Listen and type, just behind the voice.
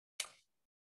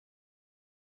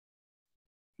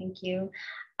Thank you.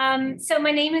 So my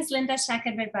name is Linda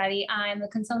Shakad-Berbari. I'm a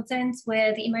consultant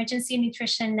with the Emergency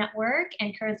Nutrition Network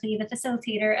and currently the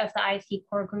facilitator of the IFE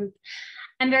Core Group.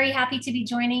 I'm very happy to be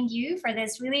joining you for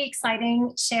this really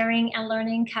exciting sharing and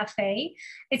learning cafe.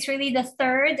 It's really the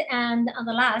third and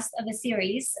the last of a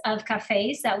series of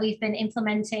cafes that we've been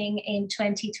implementing in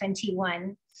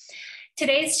 2021.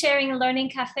 Today's Sharing and Learning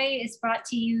Cafe is brought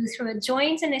to you through a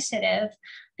joint initiative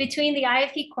between the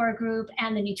IFE Core Group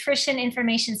and the Nutrition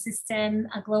Information System,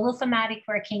 a global thematic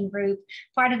working group,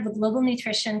 part of the Global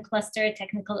Nutrition Cluster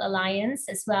Technical Alliance,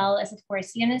 as well as, of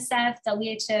course, UNICEF,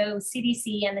 WHO,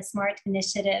 CDC, and the SMART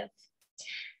Initiative.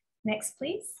 Next,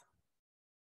 please.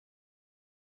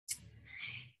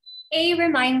 A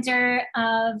reminder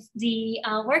of the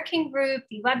working group,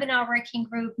 the webinar working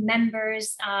group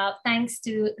members. Thanks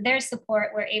to their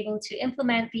support, we're able to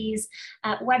implement these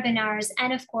webinars.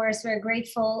 And of course, we're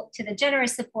grateful to the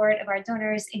generous support of our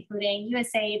donors, including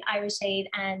USAID, IRISH-AID,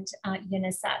 and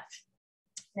UNICEF.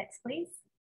 Next, please.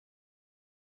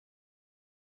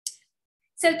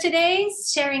 So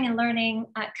today's Sharing and Learning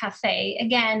Cafe,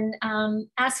 again,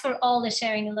 as for all the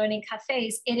Sharing and Learning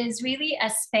Cafes, it is really a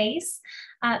space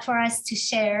for us to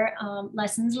share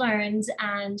lessons learned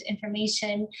and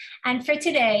information. And for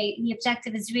today, the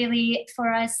objective is really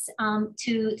for us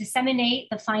to disseminate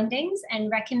the findings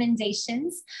and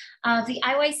recommendations of the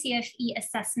IYCF-E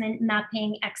Assessment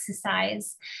Mapping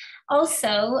Exercise.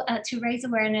 Also, to raise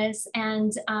awareness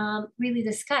and really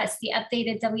discuss the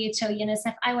updated WHO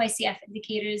UNICEF IYCF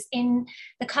indicators in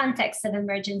the context of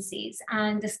emergencies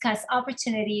and discuss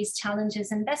opportunities,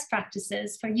 challenges, and best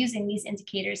practices for using these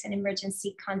indicators in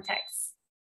emergency contexts.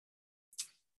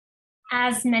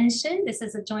 As mentioned, this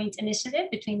is a joint initiative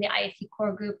between the IFE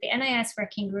Core Group, the NIS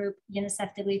Working Group, UNICEF,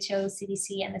 WHO,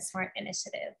 CDC, and the SMART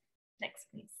Initiative. Next,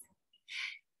 please.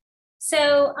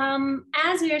 So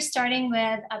as we are starting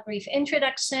with a brief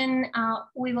introduction,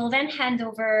 we will then hand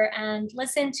over and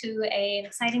listen to an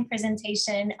exciting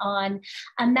presentation on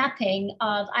a mapping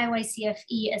of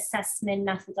IYCF-E assessment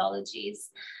methodologies.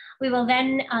 We will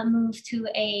then move to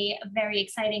a very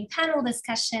exciting panel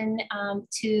discussion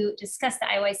to discuss the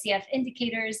IYCF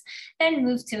indicators, then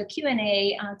move to a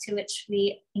Q&A to which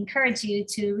we encourage you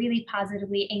to really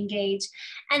positively engage,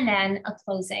 and then a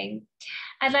closing.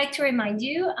 I'd like to remind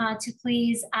you to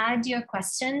please add your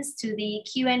questions to the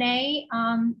Q&A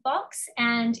box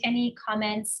and any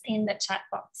comments in the chat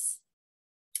box.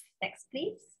 Next,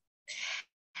 please.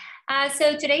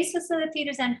 So today's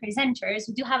facilitators and presenters,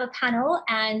 we do have a panel,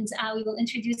 and we will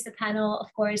introduce the panel, of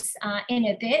course, in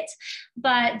a bit.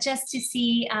 But just to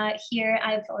see here,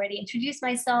 I've already introduced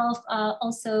myself.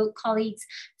 Also, colleagues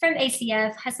from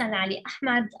ACF, Hassan Ali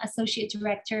Ahmad, Associate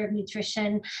Director of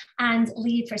Nutrition and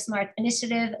Lead for SMART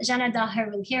Initiative. Jana Daher,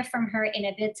 we'll hear from her in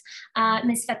a bit.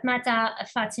 Ms.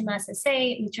 Fatima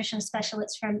Sase, Nutrition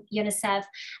Specialist from UNICEF,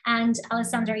 and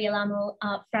Alessandro Yalamo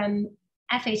from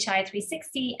FHI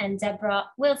 360, and Deborah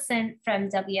Wilson from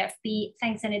WFP.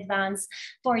 Thanks in advance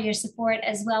for your support,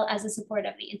 as well as the support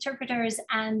of the interpreters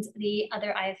and the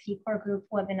other IFE Core Group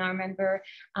webinar member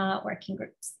working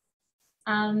groups.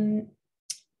 And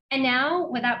now,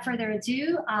 without further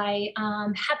ado, I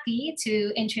am happy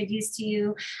to introduce to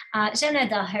you Jana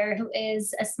Daher, who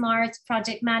is a SMART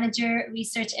Project Manager,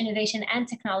 Research, Innovation, and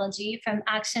Technology from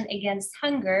Action Against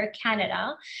Hunger,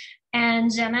 Canada.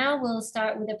 And Jana will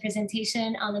start with a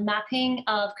presentation on the mapping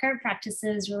of current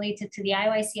practices related to the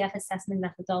IYCF assessment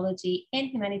methodology in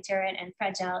humanitarian and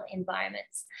fragile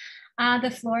environments.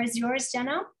 The floor is yours,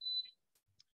 Jana.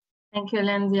 Thank you,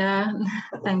 Linda.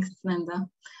 Thanks, Linda.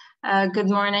 Good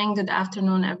morning, good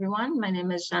afternoon, everyone. My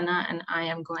name is Jana, and I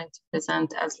am going to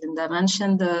present, as Linda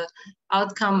mentioned, the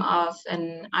outcome of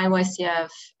an IYCF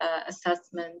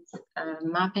assessment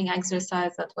mapping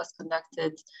exercise that was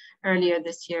conducted earlier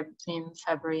this year between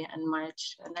February and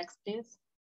March. Next, please.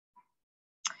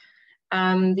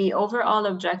 The overall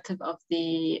objective of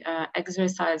the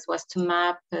exercise was to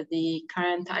map the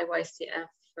current IYCF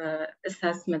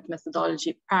assessment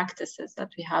methodology practices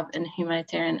that we have in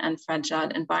humanitarian and fragile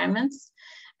environments,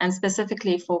 and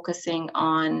specifically focusing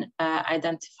on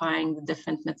identifying the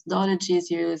different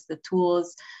methodologies used, the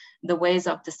tools, the ways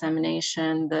of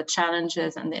dissemination, the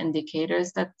challenges and the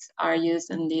indicators that are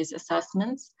used in these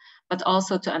assessments, but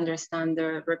also to understand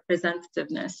the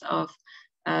representativeness of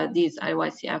these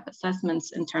IYCF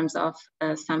assessments in terms of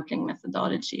sampling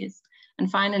methodologies. And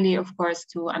finally, of course,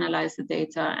 to analyze the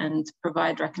data and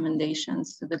provide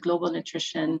recommendations to the Global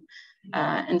Nutrition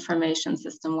Information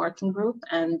System Working Group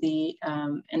and the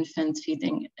Infant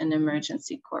Feeding and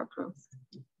Emergency Core Group.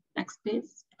 Next,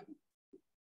 please.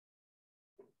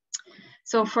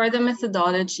 So for the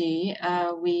methodology,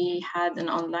 we had an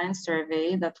online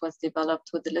survey that was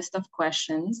developed with a list of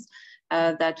questions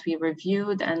that we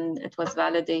reviewed, and it was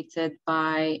validated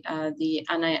by the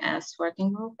NIS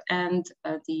working group and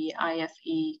the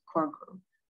IFE Core Group.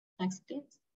 Next,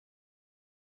 please.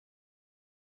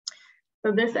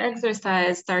 So this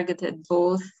exercise targeted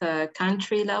both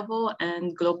country level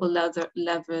and global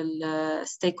level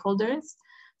stakeholders.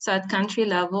 So at country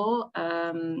level,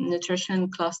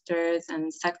 nutrition clusters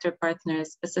and sector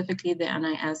partners, specifically the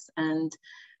NIS and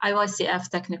IYCF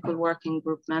technical working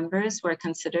group members were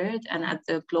considered, and at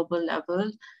the global level,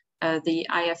 the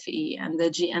IFE and the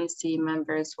GNC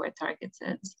members were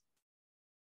targeted.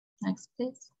 Next,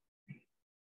 please.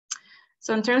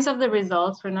 So in terms of the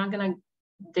results, we're not going to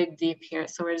dig deep here.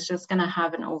 So we're just going to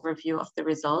have an overview of the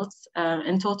results.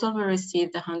 In total, we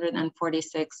received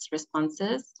 146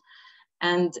 responses,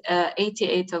 and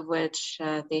 88 of which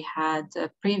they had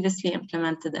previously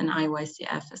implemented an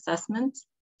IYCF assessment.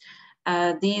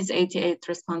 These 88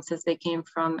 responses, they came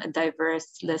from a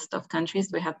diverse list of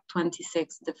countries. We have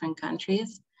 26 different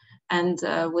countries, and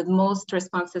with most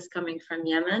responses coming from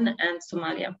Yemen and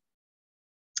Somalia.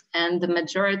 And the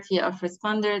majority of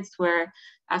respondents were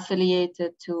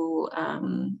affiliated to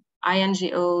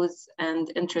INGOs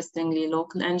and, interestingly,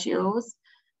 local NGOs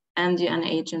and UN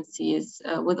agencies,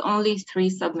 with only 3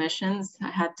 submissions. I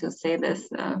had to say this,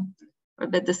 we're a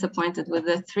bit disappointed with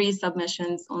the 3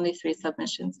 submissions, only 3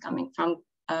 submissions coming from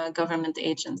government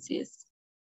agencies.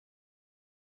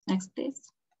 Next, please.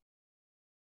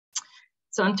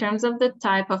 So in terms of the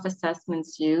type of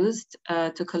assessments used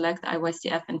to collect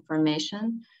IYCF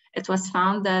information, it was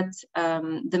found that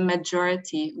the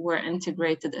majority were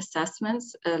integrated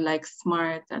assessments like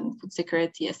SMART and food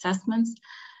security assessments,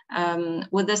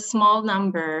 with a small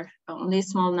number, only a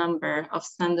small number of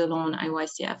standalone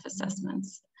IYCF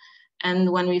assessments. And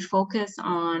when we focus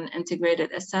on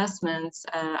integrated assessments,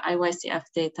 IYCF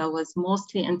data was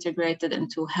mostly integrated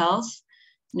into health,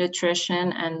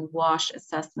 nutrition, and WASH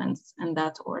assessments in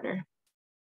that order.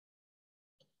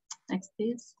 Next,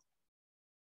 please.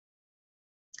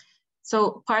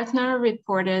 So partner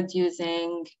reported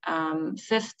using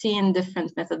 15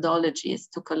 different methodologies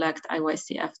to collect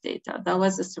IYCF data. That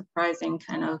was a surprising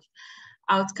kind of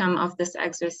outcome of this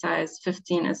exercise.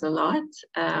 15 is a lot,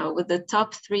 with the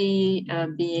top 3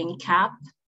 being CAP,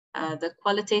 the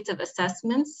qualitative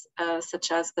assessments,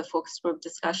 such as the focus group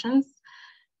discussions,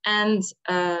 and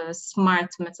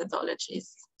SMART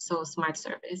methodologies, so SMART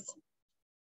surveys.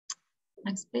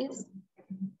 Next, please.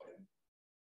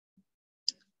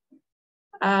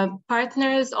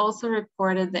 Partners also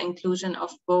reported the inclusion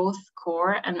of both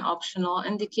core and optional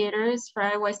indicators for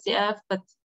IYCF, but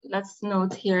let's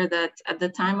note here that at the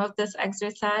time of this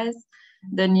exercise,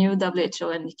 the new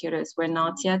WHO indicators were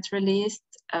not yet released.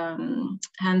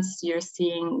 Hence, you're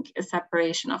seeing a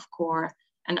separation of core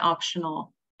and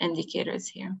optional indicators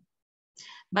here.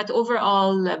 But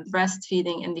overall,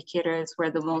 breastfeeding indicators were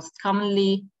the most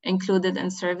commonly included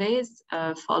in surveys,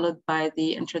 followed by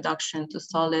the introduction to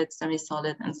solid,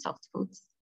 semi-solid, and soft foods.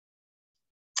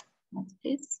 Next,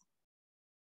 please.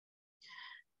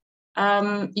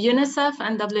 UNICEF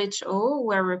and WHO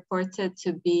were reported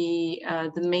to be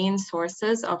the main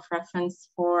sources of reference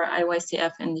for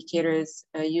IYCF indicators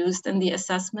used in the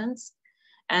assessments,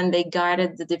 and they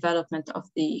guided the development of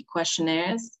the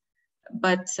questionnaires.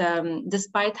 But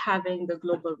despite having the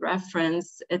global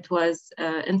reference, it was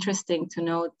interesting to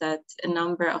note that a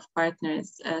number of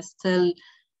partners still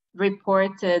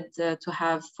reported to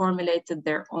have formulated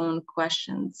their own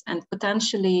questions, and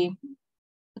potentially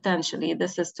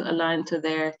this is to align to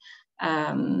their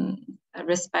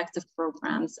respective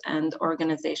programs and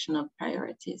organizational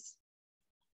priorities.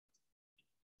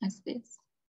 Next, please.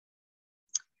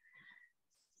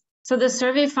 So the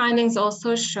survey findings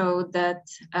also showed that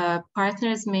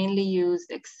partners mainly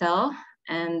used Excel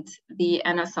and the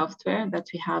ENA software that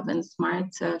we have in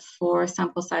SMART for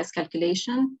sample size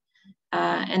calculation.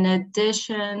 In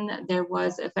addition, there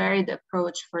was a varied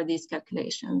approach for these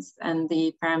calculations and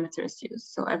the parameters used.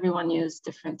 So everyone used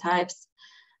different types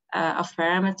of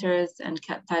parameters and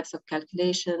types of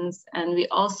calculations. And we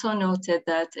also noted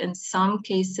that in some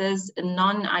cases,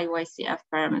 non-IYCF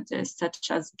parameters, such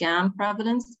as GAM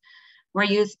prevalence, were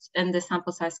used in the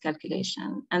sample size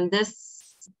calculation. And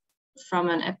this, from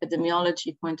an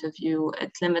epidemiology point of view,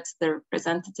 it limits the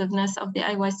representativeness of the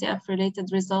IYCF related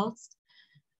results.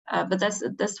 But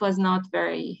this was not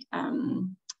very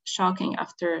shocking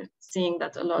after seeing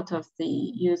that a lot of the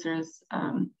users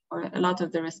or a lot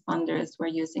of the responders were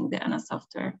using the ENA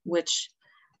software, which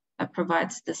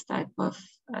provides this type of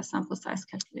sample size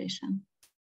calculation.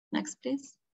 Next,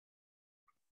 please.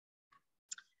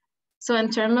 So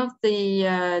in terms of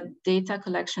the data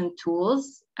collection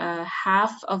tools,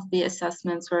 half of the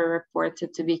assessments were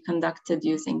reported to be conducted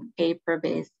using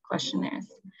paper-based questionnaires.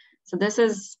 So this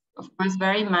is, of course,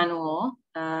 very manual,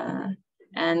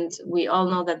 and we all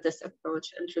know that this approach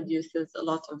introduces a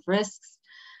lot of risks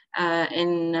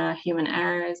in human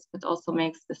errors, but also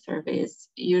makes the surveys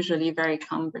usually very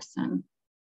cumbersome.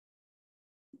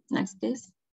 Next,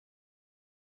 please.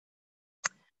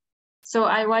 So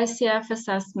IYCF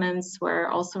assessments were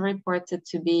also reported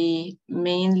to be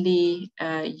mainly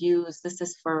used. This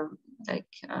is for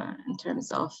in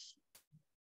terms of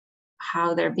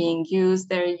how they're being used.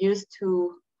 They're used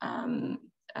to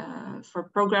for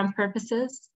program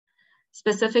purposes,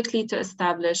 specifically to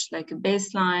establish like a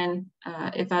baseline,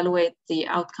 evaluate the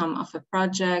outcome of a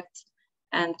project,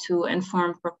 and to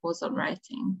inform proposal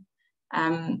writing.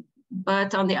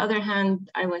 But on the other hand,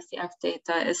 IYCF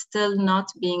data is still not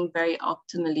being very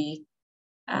optimally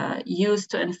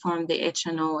used to inform the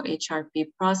HNO, HRP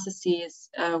processes,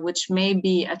 which may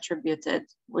be attributed,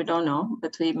 we don't know,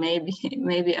 but we may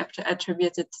be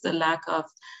attributed to the lack of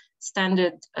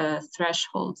standard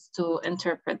thresholds to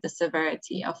interpret the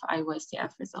severity of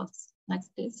IYCF results.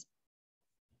 Next, please.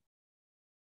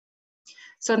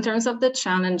 So in terms of the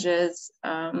challenges,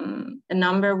 a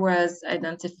number was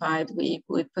identified. We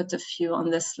put a few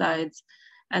on the slides,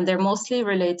 and they're mostly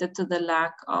related to the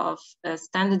lack of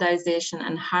standardization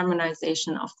and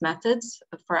harmonization of methods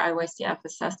for IYCF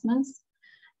assessments,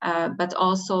 but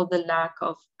also the lack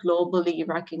of globally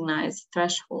recognized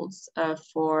thresholds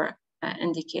for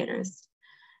indicators.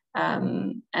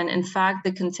 And in fact,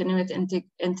 the continued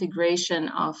integration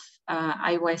of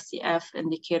IYCF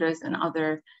indicators and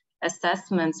other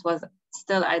assessments was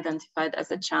still identified as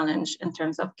a challenge in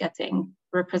terms of getting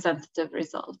representative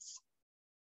results.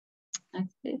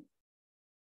 Next, please.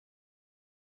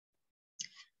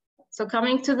 So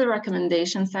coming to the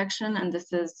recommendation section, and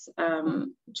this is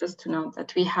just to note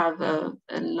that we have a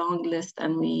long list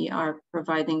and we are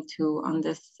providing two on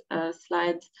this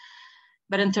slide.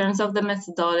 But in terms of the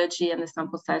methodology and the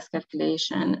sample size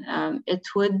calculation, it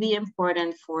would be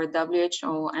important for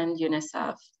WHO and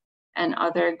UNICEF and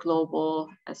other global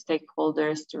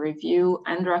stakeholders to review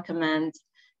and recommend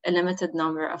a limited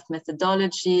number of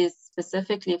methodologies,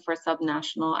 specifically for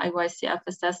subnational IYCF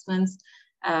assessments,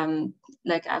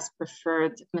 like as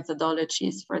preferred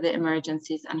methodologies for the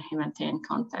emergencies and humanitarian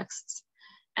contexts.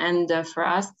 And for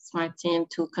us, SMART team,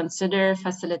 to consider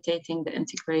facilitating the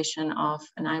integration of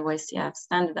an IYCF,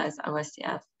 standardized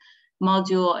IYCF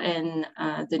module in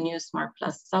the new SMART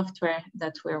Plus software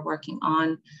that we're working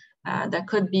on, that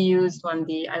could be used when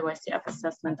the IYCF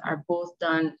assessments are both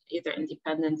done either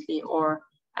independently or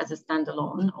as a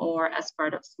standalone or as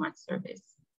part of SMART surveys.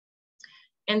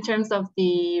 In terms of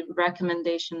the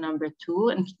recommendation number 2,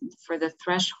 and for the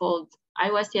threshold,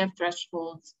 IYCF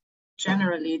thresholds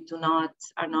generally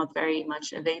are not very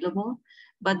much available,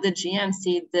 but the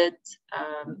GMC did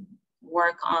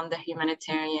work on the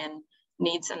humanitarian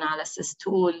needs analysis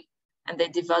tool, and they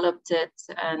developed it,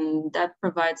 and that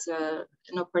provides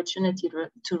an opportunity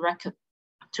to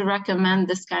recommend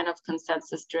this kind of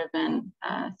consensus-driven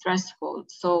threshold.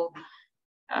 So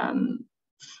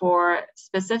for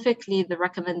specifically the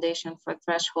recommendation for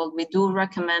threshold, we do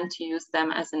recommend to use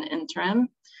them as an interim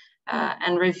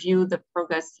and review the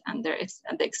progress and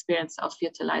the experience of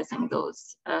utilizing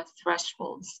those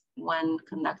thresholds when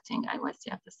conducting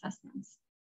IYCF assessments.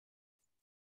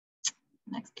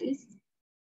 Next, please.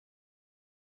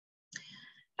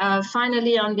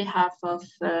 Finally, on behalf of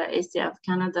ACF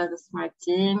Canada, the SMART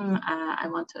team, I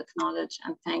want to acknowledge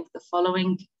and thank the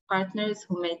following partners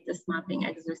who made this mapping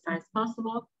exercise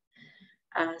possible.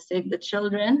 Save the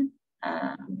Children,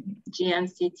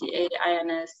 GNCTA,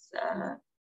 INS,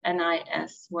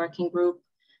 NIS Working Group,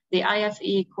 the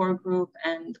IFE Core Group,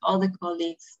 and all the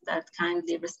colleagues that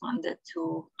kindly responded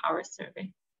to our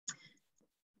survey.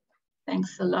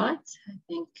 Thanks a lot. I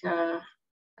think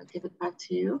I'll give it back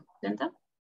to you, Linda.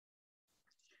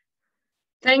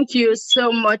 Thank you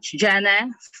so much,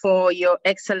 Jana, for your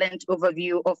excellent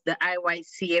overview of the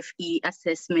IYCF-E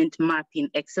assessment mapping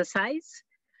exercise.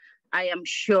 I am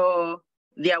sure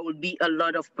there will be a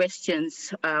lot of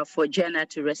questions for Jana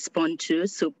to respond to,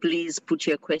 so please put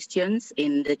your questions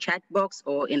in the chat box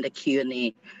or in the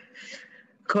Q&A.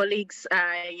 Colleagues,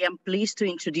 I am pleased to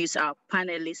introduce our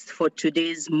panelists for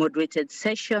today's moderated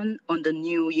session on the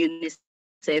new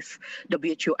UNICEF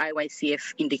WHO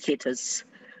IYCF indicators.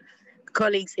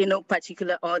 Colleagues, in no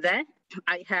particular order,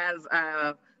 I have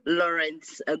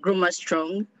Lawrence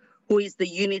Grummer-Strong, who is the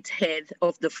unit head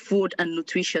of the Food and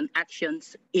Nutrition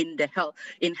Actions in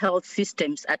health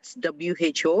systems at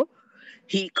WHO.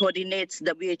 He coordinates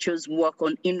WHO's work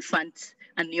on infant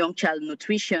and young child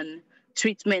nutrition,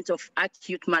 treatment of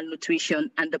acute malnutrition,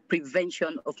 and the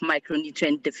prevention of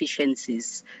micronutrient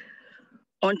deficiencies.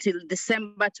 Until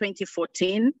December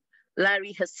 2014,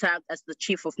 Larry has served as the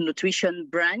Chief of Nutrition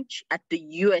Branch at the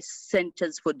U.S.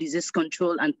 Centers for Disease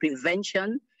Control and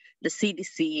Prevention, the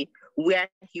CDC, where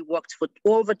he worked for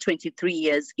over 23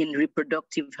 years in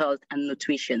reproductive health and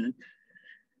nutrition.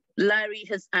 Larry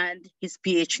has earned his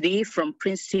PhD from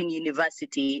Princeton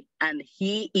University, and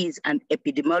he is an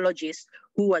epidemiologist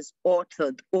who has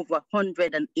authored over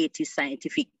 180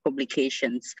 scientific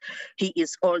publications. He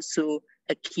is also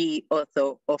a key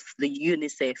author of the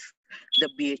UNICEF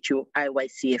WHO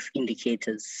IYCF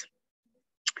Indicators.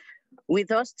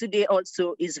 With us today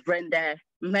also is Brenda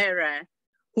Mera,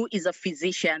 who is a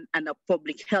physician and a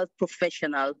public health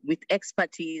professional with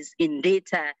expertise in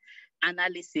data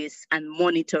analysis and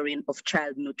monitoring of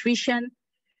child nutrition.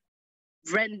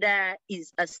 Brenda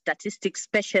is a statistics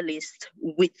specialist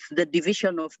with the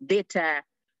Division of Data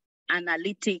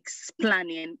Analytics,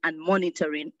 Planning and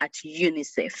Monitoring at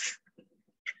UNICEF.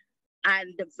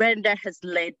 And Brenda has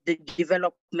led the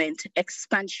development,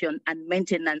 expansion, and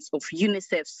maintenance of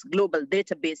UNICEF's global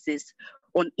databases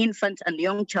on infant and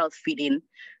young child feeding,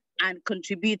 and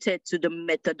contributed to the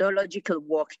methodological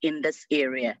work in this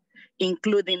area,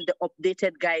 including the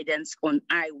updated guidance on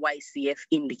IYCF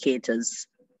indicators.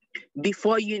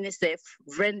 Before UNICEF,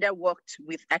 Brenda worked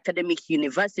with academic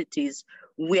universities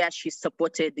where she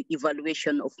supported the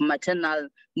evaluation of maternal,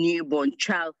 newborn,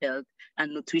 child health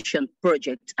and nutrition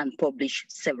projects and published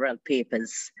several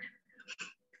papers.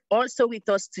 Also with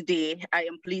us today, I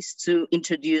am pleased to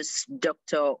introduce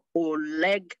Dr.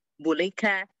 Oleg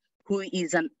Buleka, who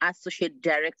is an Associate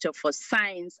Director for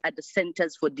Science at the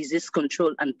Centers for Disease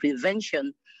Control and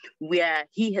Prevention, where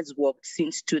he has worked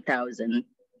since 2000.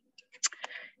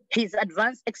 His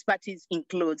advanced expertise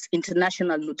includes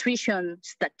international nutrition,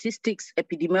 statistics,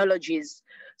 epidemiologies,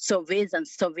 surveys, and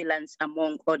surveillance,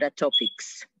 among other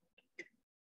topics.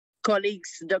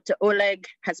 Colleagues, Dr. Oleg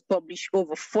has published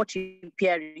over 40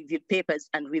 peer-reviewed papers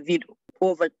and reviewed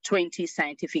over 20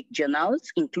 scientific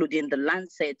journals, including the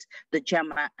Lancet, the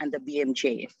JAMA, and the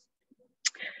BMJ.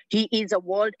 He is a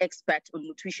world expert on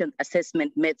nutrition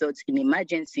assessment methods in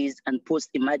emergencies and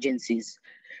post-emergencies,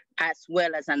 as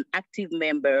well as an active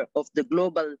member of the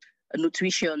Global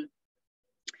Nutrition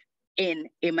in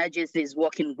Emergencies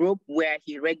Working Group, where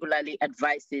he regularly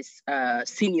advises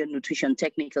senior nutrition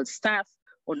technical staff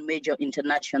on major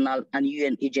international and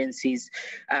UN agencies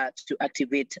to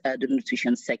activate the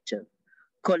nutrition sector.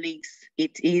 Colleagues,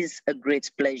 it is a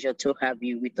great pleasure to have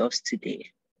you with us today.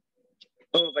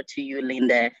 Over to you,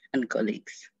 Linda, and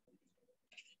colleagues.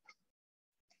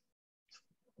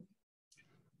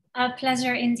 A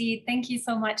pleasure indeed. Thank you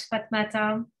so much,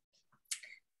 Fatmata.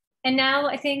 And now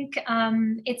I think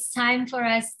it's time for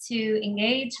us to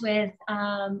engage with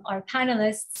our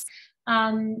panelists.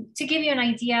 To give you an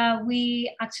idea,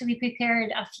 we actually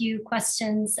prepared a few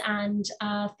questions and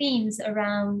themes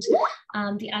around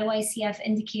the IYCF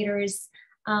indicators,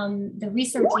 the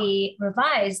recently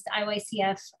revised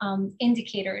IYCF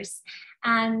indicators.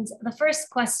 And the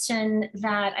first question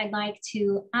that I'd like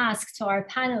to ask to our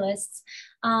panelists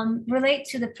relate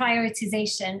to the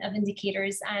prioritization of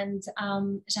indicators, and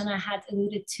Jana had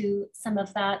alluded to some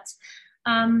of that.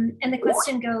 And the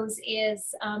question goes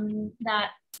is that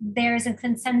there's a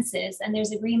consensus and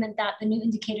there's agreement that the new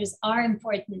indicators are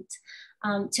important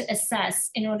to assess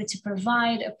in order to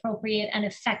provide appropriate and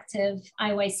effective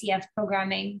IYCF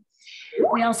programming.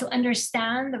 We also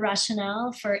understand the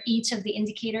rationale for each of the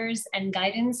indicators, and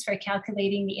guidance for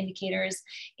calculating the indicators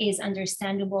is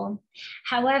understandable.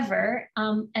 However,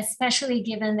 especially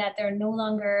given that they're no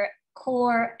longer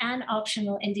core and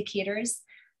optional indicators,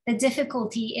 the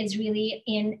difficulty is really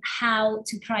in how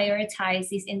to prioritize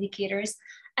these indicators,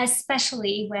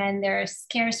 especially when there are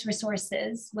scarce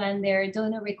resources, when there are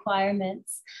donor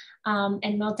requirements,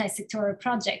 and multi-sectoral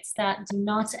projects that do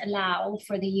not allow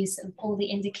for the use of all the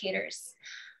indicators.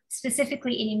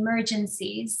 Specifically in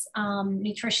emergencies,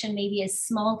 nutrition may be a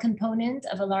small component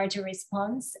of a larger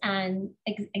response. And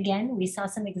again, we saw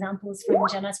some examples from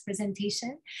Jana's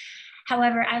presentation.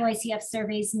 However, IYCF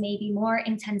surveys may be more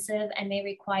intensive and may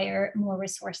require more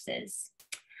resources.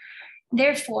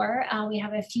 Therefore, we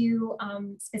have a few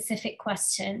specific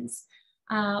questions.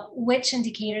 Which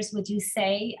indicators would you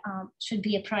say should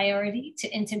be a priority to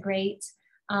integrate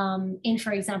in,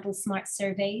 for example, smart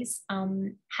surveys?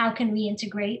 How can we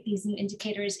integrate these new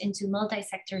indicators into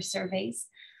multi-sector surveys?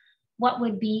 what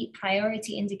would be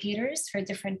priority indicators for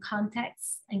different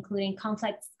contexts, including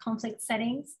conflict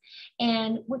settings,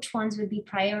 and which ones would be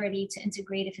priority to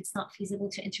integrate if it's not feasible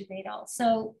to integrate all.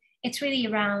 So it's really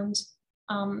around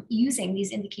using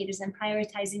these indicators and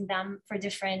prioritizing them for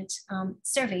different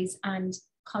surveys and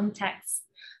contexts.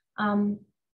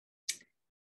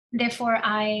 Therefore,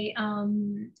 I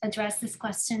address this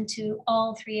question to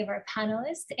all three of our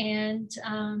panelists, and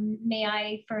may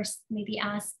I first maybe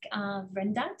ask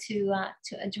Brenda to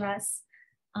address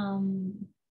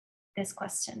this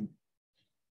question.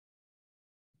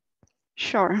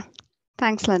 Sure.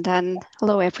 Thanks, Linda, and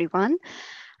hello, everyone.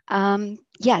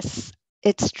 Yes,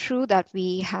 it's true that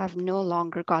we have no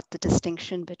longer got the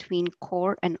distinction between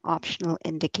core and optional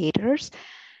indicators,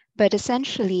 but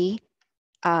essentially,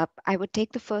 I would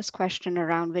take the first question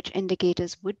around which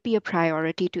indicators would be a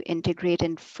priority to integrate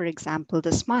in, for example,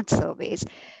 the SMART surveys.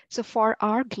 So for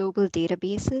our global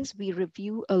databases, we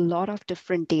review a lot of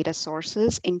different data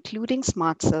sources, including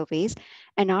SMART surveys,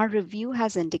 and our review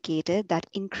has indicated that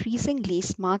increasingly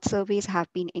SMART surveys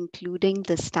have been including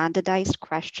the standardized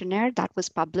questionnaire that was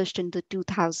published in the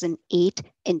 2008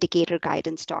 indicator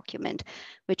guidance document,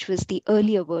 which was the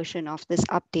earlier version of this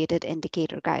updated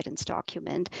indicator guidance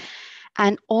document.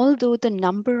 And although the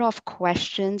number of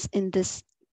questions in this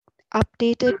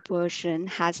updated version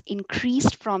has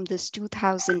increased from this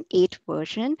 2008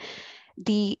 version,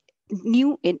 the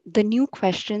new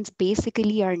questions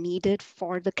basically are needed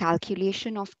for the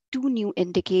calculation of two new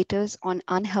indicators on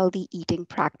unhealthy eating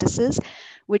practices,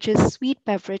 which is sweet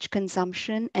beverage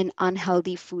consumption and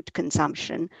unhealthy food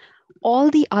consumption.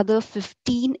 All the other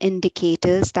 15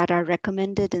 indicators that are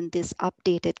recommended in this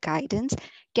updated guidance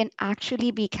can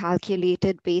actually be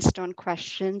calculated based on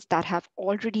questions that have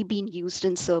already been used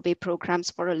in survey programs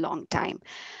for a long time.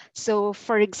 So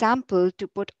for example, to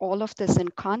put all of this in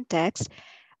context,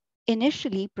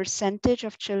 initially, percentage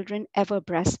of children ever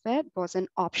breastfed was an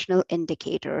optional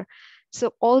indicator.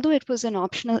 So although it was an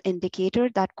optional indicator,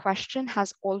 that question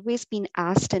has always been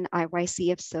asked in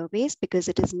IYCF surveys because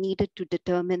it is needed to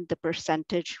determine the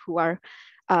percentage who are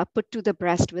put to the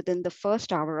breast within the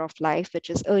first hour of life, which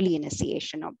is early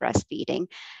initiation of breastfeeding.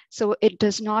 So it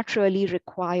does not really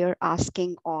require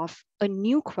asking of a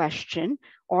new question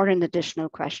or an additional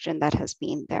question that has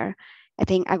been there. I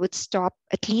think I would stop,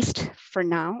 at least for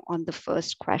now, on the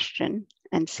first question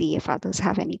and see if others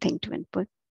have anything to input.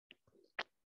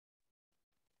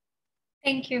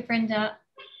 Thank you, Brenda.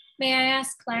 May I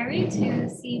ask Larry to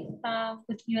see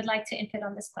if you would like to input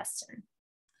on this question?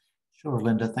 Sure,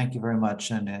 Linda, thank you very much,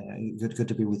 and good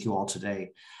to be with you all today.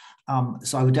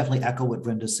 So I would definitely echo what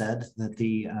Brenda said, that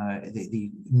the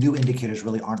new indicators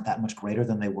really aren't that much greater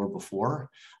than they were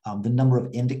before. The number of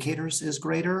indicators is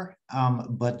greater,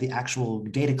 but the actual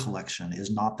data collection is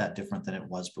not that different than it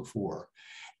was before.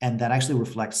 And that actually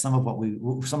reflects some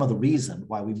of the reason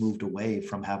why we moved away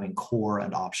from having core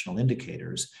and optional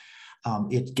indicators.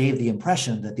 It gave the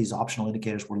impression that these optional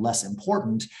indicators were less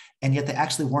important, and yet they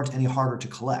actually weren't any harder to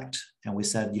collect. And we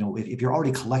said, you know, if you're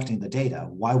already collecting the data,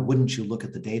 why wouldn't you look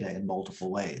at the data in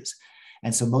multiple ways?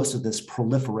 And so most of this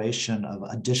proliferation of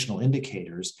additional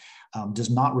indicators does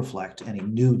not reflect any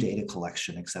new data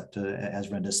collection, except as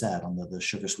Brenda said, on the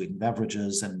sugar-sweetened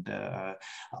beverages and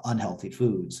unhealthy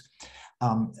foods.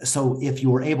 So if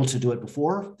you were able to do it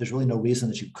before, there's really no reason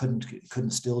that you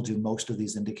couldn't still do most of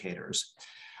these indicators.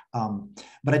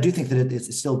 But I do think that it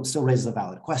still raises a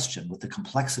valid question with the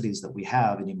complexities that we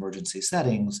have in emergency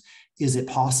settings. Is it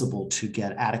possible to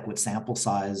get adequate sample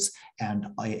size and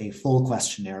a full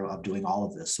questionnaire of doing all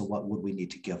of this? So what would we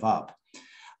need to give up?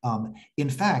 In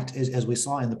fact, as we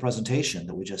saw in the presentation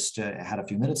that we just had a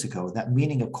few minutes ago, that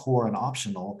meaning of core and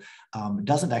optional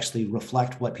doesn't actually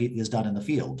reflect what is done in the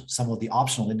field. Some of the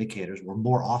optional indicators were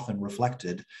more often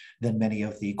reflected than many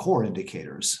of the core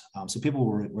indicators. So people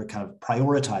were kind of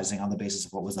prioritizing on the basis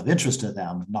of what was of interest to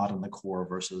them, not in the core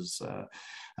versus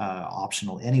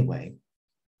optional anyway.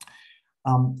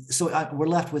 So we're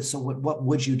left with, so what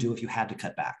would you do if you had to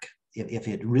cut back? If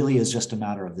it really is just a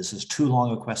matter of this is too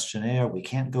long a questionnaire, we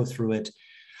can't go through it.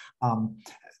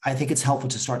 I think it's helpful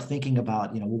to start thinking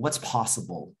about, you know, what's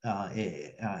possible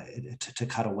to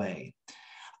cut away.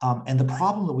 And the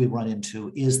problem that we run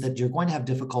into is that you're going to have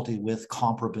difficulty with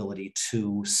comparability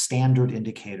to standard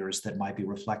indicators that might be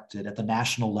reflected at the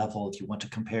national level. If you want to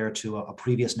compare to a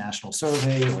previous national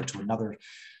survey or to another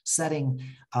setting,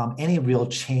 any real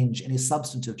change, any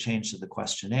substantive change to the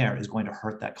questionnaire is going to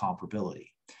hurt that comparability.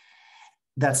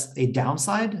 That's a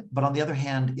downside, but on the other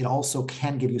hand, it also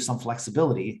can give you some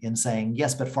flexibility in saying,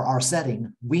 yes, but for our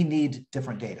setting, we need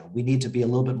different data. We need to be a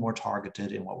little bit more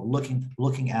targeted in what we're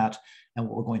looking at and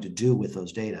what we're going to do with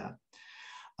those data.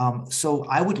 So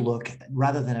I would look,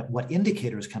 rather than at what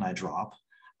indicators can I drop,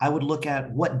 I would look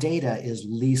at what data is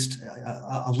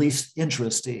of least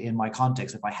interest in my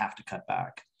context if I have to cut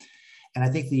back. And I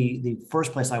think the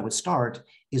first place I would start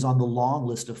is on the long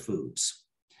list of foods.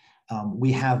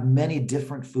 We have many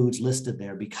different foods listed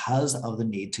there because of the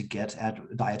need to get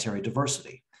at dietary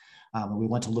diversity. We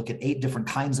want to look at 8 different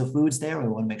kinds of foods there. We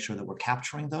want to make sure that we're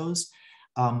capturing those.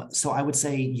 So I would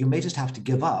say you may just have to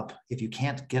give up, if you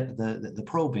can't get the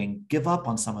probing, give up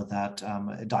on some of that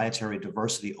dietary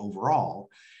diversity overall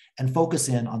and focus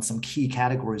in on some key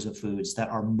categories of foods that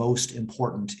are most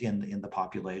important in the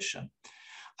population.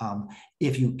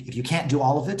 If you can't do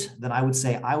all of it, then I would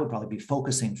say I would probably be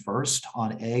focusing first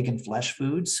on egg and flesh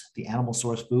foods. The animal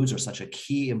source foods are such a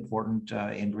key important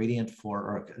ingredient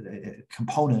or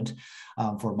component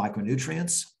for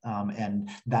micronutrients. And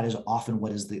that is often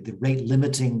what is the rate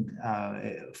limiting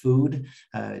food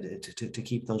to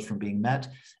keep those from being met.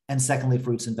 And secondly,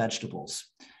 fruits and vegetables.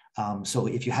 So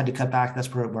if you had to cut back,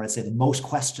 that's where I'd say the most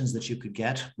questions that you could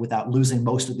get without losing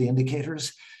most of the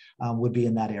indicators would be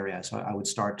in that area. So I would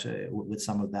start with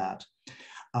some of that.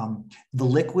 The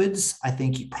liquids, I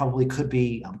think probably could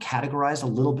be categorized a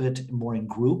little bit more in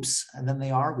groups than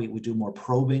they are. We do more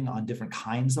probing on different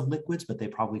kinds of liquids, but they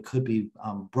probably could be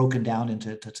broken down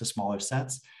into smaller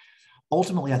sets.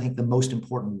 Ultimately, I think the most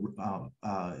important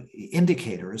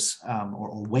indicators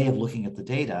or way of looking at the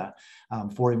data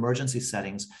for emergency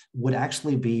settings would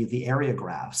actually be the area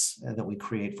graphs that we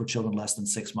create for children less than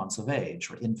 6 months of age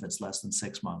or infants less than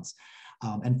 6 months.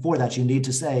 And for that, you need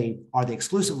to say, are they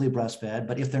exclusively breastfed?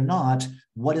 But if they're not,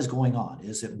 what is going on?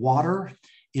 Is it water?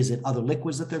 Is it other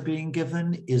liquids that they're being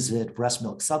given? Is it breast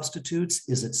milk substitutes?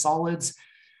 Is it solids?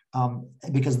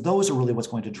 Because those are really what's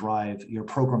going to drive your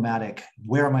programmatic,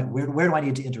 where do I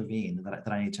need to intervene,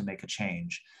 that I need to make a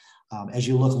change. As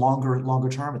you look longer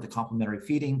term at the complementary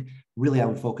feeding, really I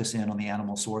would focus in on the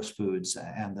animal source foods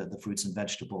and the fruits and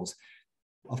vegetables.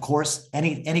 Of course,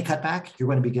 any cutback, you're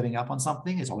going to be giving up on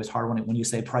something. It's always hard when you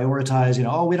say prioritize,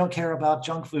 oh, we don't care about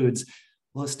junk foods.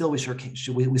 Well, still, we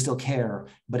still care.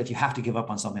 But if you have to give up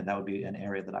on something, that would be an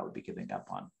area that I would be giving up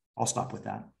on. I'll stop with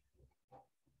that.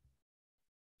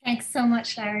 Thanks so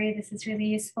much, Larry. This is really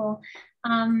useful.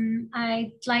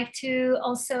 I'd like to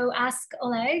also ask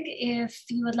Oleg if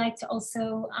you would like to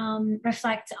also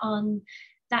reflect on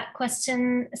that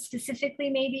question specifically,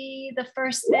 maybe the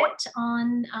first bit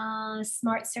on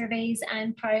SMART surveys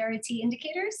and priority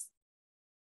indicators.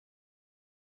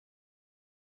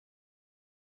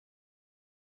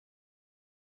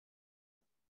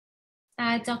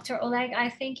 Dr. Oleg, I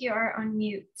think you are on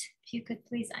mute. If you could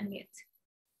please unmute.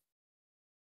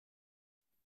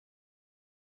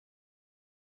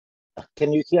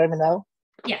 Can you hear me now?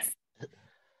 Yes.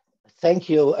 Thank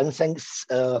you, and thanks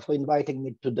for inviting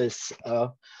me to this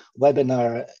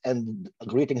webinar, and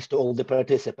greetings to all the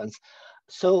participants.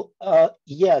 So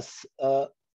yes,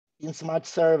 in SMART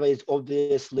surveys,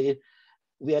 obviously,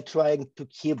 we are trying to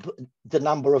keep the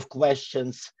number of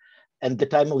questions and the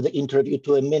time of the interview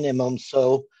to a minimum.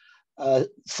 So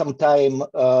sometime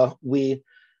we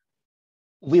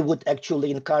would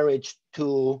actually encourage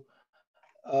to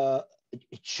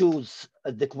choose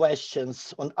the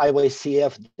questions on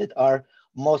IYCF that are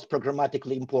most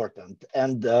programmatically important.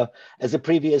 And as a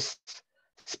previous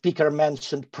speaker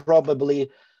mentioned, probably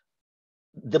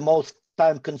the most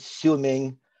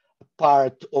time-consuming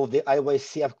part of the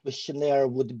IYCF questionnaire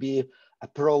would be a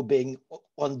probing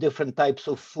on different types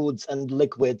of foods and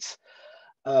liquids,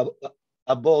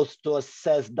 both to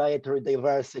assess dietary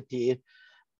diversity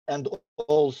and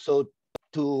also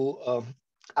to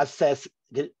assess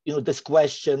this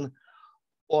question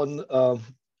on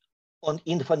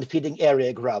infant feeding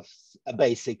area graphs,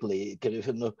 basically,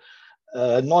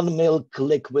 non-milk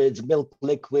liquids, milk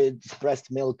liquids,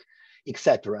 breast milk,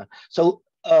 etc. So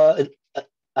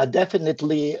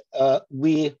definitely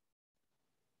we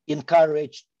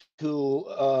encourage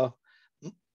to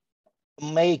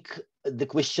make the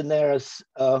questionnaires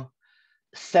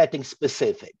setting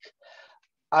specific.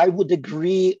 I would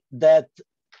agree that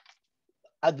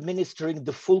administering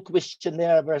the full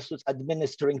questionnaire versus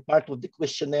administering part of the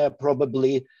questionnaire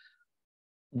probably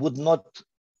would not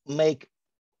make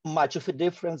much of a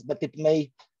difference, but it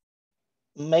may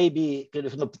be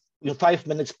 5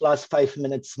 minutes plus, 5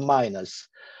 minutes minus.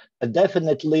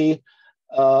 Definitely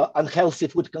unhealthy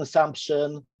food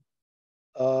consumption,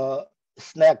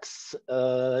 snacks,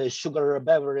 sugar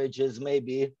beverages may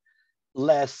be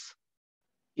less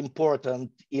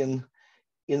important in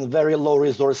very low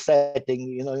resource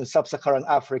setting, in sub-Saharan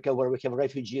Africa, where we have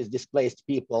refugees, displaced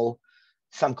people.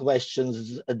 Some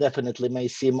questions definitely may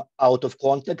seem out of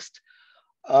context.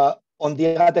 On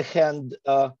the other hand,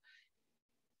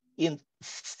 in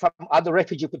some other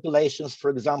refugee populations, for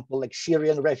example, like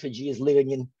Syrian refugees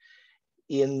living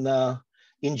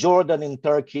in Jordan, in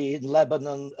Turkey, in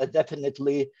Lebanon,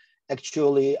 definitely,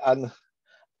 actually,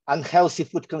 unhealthy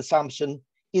food consumption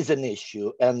is an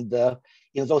issue. And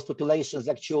in those populations,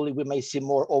 actually, we may see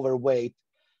more overweight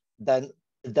than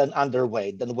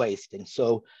underweight, than wasting.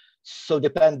 So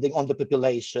depending on the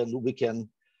population, we can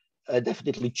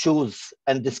definitely choose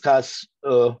and discuss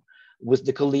with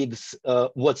the colleagues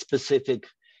what specific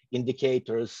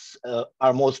indicators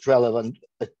are most relevant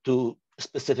to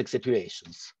specific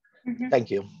situations. Mm-hmm. Thank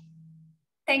you.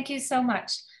 Thank you so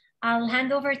much. I'll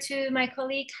hand over to my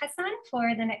colleague Hassan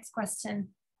for the next question.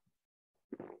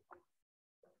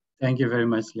 Thank you very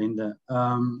much, Linda.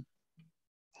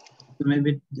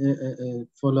 Maybe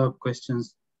follow-up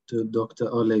questions to Dr.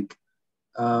 Oleg.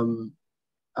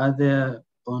 Are there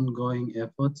ongoing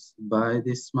efforts by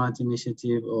this SMART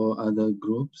initiative or other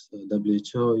groups,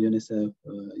 WHO, UNICEF,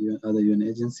 other UN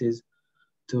agencies,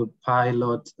 to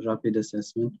pilot rapid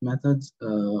assessment methods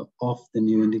of the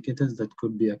new indicators that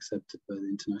could be accepted by the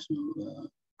international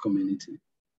community?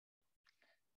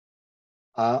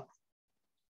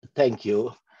 Thank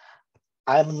you.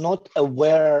 I'm not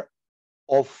aware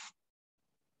of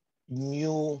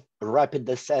new rapid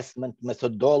assessment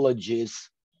methodologies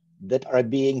that are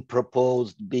being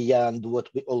proposed beyond what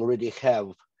we already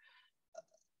have.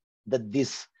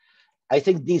 I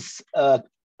think these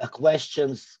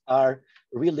questions are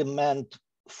really meant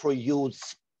for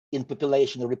use in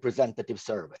population representative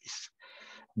surveys,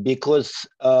 because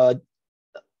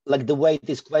like the way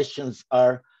these questions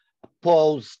are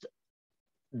posed,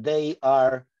 they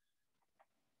are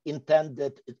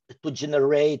intended to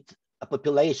generate a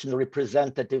population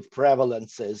representative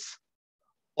prevalences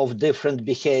of different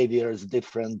behaviors,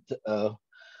 different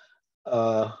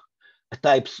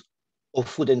types of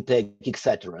food intake,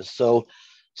 etc.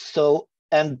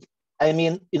 And I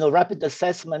mean, rapid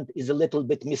assessment is a little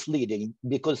bit misleading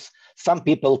because some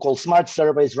people call SMART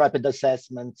surveys rapid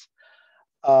assessments.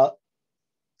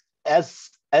 As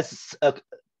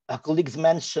colleagues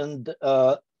mentioned,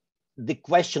 the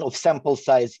question of sample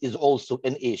size is also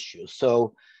an issue.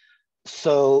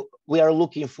 So we are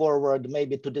looking forward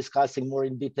maybe to discussing more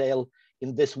in detail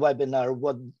in this webinar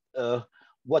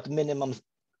what minimum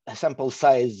sample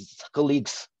size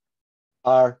colleagues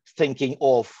are thinking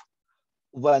of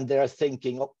when they're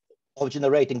thinking of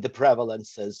generating the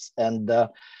prevalences. And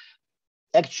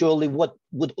actually what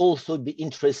would also be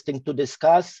interesting to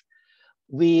discuss,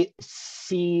 we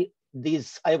see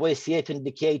these IYCF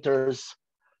indicators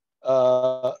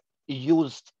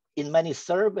used in many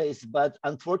surveys, but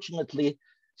unfortunately,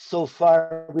 so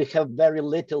far we have very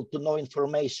little to no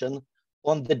information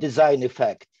on the design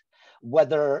effect,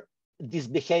 whether these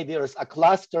behaviors are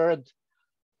clustered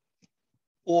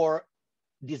or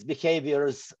these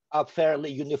behaviors are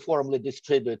fairly uniformly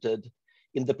distributed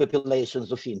in the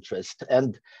populations of interest.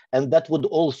 And that would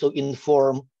also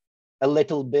inform a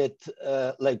little bit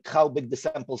like how big the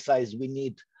sample size we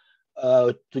need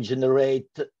to generate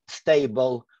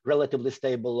relatively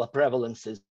stable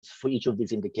prevalences for each of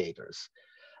these indicators.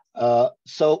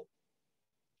 So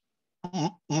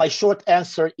my short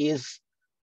answer is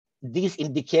these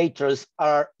indicators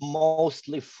are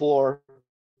mostly for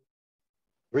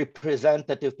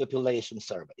representative population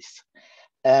surveys.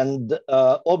 And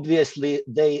obviously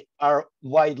they are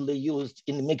widely used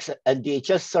in mixed and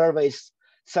DHS surveys.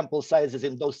 Sample sizes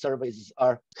in those surveys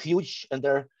are huge and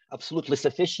they're absolutely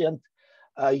sufficient.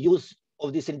 Use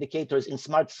of these indicators in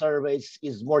SMART surveys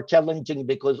is more challenging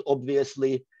because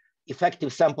obviously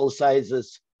effective sample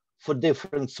sizes for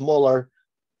different smaller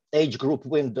age group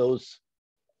windows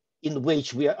in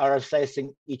which we are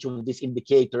assessing each of these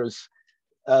indicators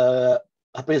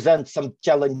present some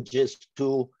challenges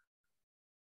to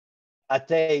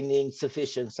attaining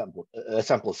sufficient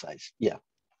sample size. Yeah,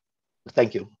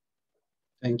 thank you.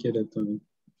 Thank you, Dr.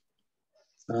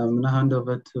 I'm gonna hand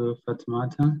over to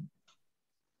Fatmata.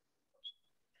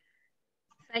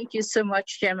 Thank you so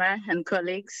much, Gemma and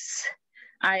colleagues.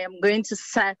 I am going to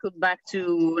circle back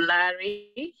to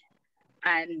Larry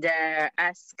and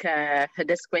ask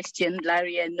this question.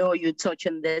 Larry, I know you touched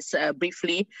on this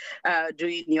briefly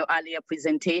during your earlier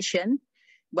presentation,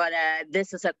 but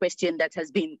this is a question that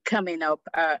has been coming up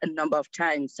a number of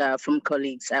times from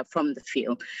colleagues from the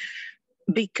field.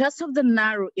 Because of the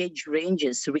narrow age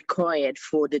ranges required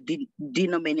for the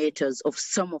denominators of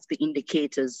some of the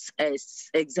indicators, as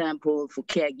example for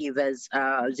caregivers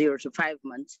 0 to 5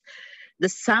 months, the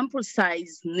sample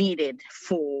size needed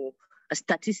for a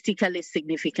statistically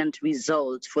significant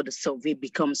result for the survey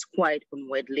becomes quite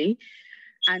unwieldy.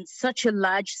 And such a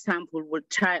large sample will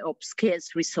tie up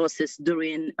scarce resources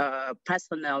during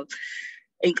personnel,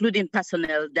 including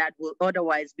personnel that will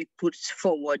otherwise be put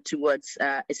forward towards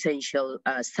essential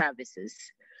services.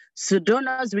 So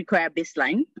donors require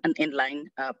baseline and inline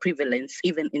prevalence,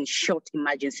 even in short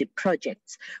emergency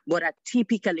projects, but are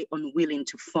typically unwilling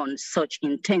to fund such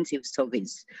intensive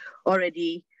surveys.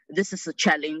 Already, this is a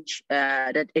challenge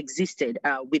that existed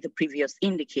with the previous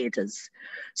indicators.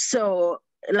 So,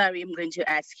 Larry, I'm going to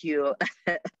ask you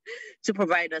to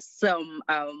provide us some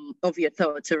of your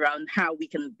thoughts around how we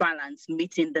can balance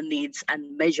meeting the needs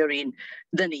and measuring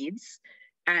the needs,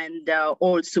 and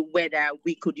also whether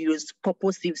we could use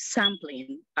purposive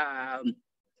sampling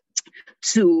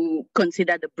to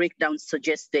consider the breakdown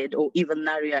suggested, or even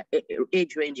narrower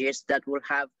age ranges that will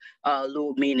have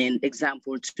low meaning,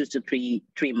 example 2 to 3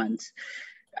 months.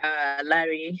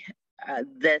 Larry,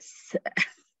 this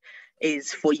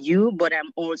is for you, but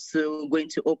I'm also going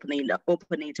to open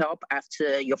it up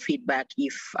after your feedback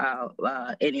if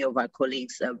any of our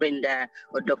colleagues, Brenda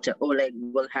or Dr. Oleg,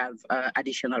 will have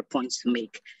additional points to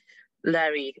make.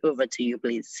 Larry, over to you,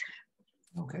 please.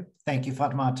 Okay, thank you,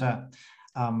 Fatmata.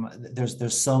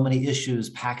 There's so many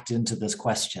issues packed into this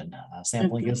question.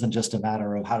 Sampling isn't just a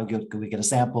matter of how do we get a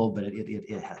sample, but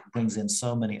it brings in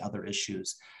so many other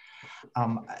issues.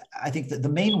 I think that the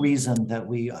main reason that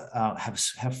we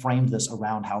have framed this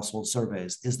around household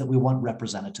surveys is that we want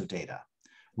representative data.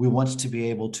 We want to be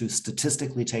able to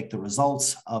statistically take the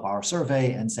results of our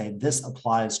survey and say this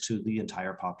applies to the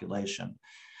entire population.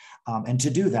 And to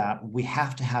do that, we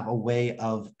have to have a way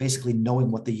of basically knowing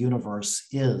what the universe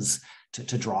is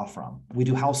to draw from. We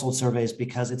do household surveys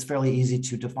because it's fairly easy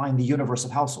to define the universe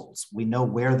of households. We know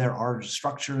where there are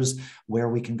structures, where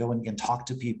we can go and talk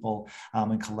to people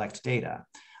and collect data.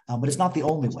 But it's not the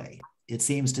only way. It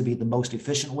seems to be the most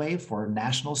efficient way for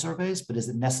national surveys, but is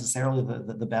it necessarily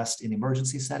the best in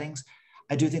emergency settings?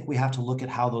 I do think we have to look at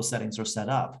how those settings are set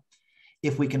up.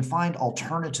 If we can find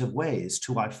alternative ways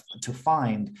to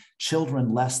find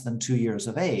children less than 2 years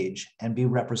of age and be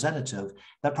representative,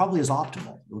 that probably is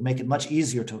optimal. It would make it much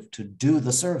easier to do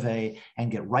the survey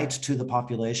and get right to the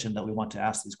population that we want to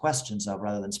ask these questions of,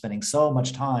 rather than spending so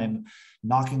much time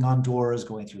knocking on doors,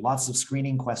 going through lots of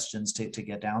screening questions to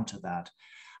get down to that.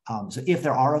 So if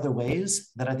there are other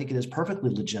ways, then I think it is perfectly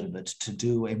legitimate to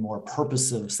do a more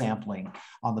purposive sampling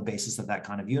on the basis of that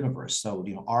kind of universe. So,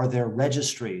 are there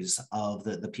registries of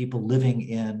the people living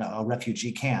in a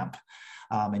refugee camp,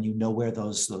 and you know where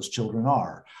those children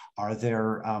are? Are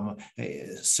there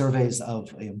surveys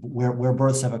of where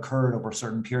births have occurred over a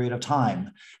certain period of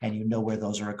time, and you know where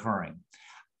those are occurring?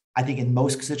 I think in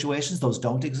most situations, those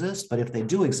don't exist, but if they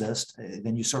do exist,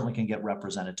 then you certainly can get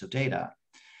representative data.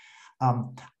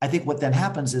 I think what then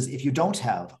happens is if you don't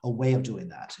have a way of doing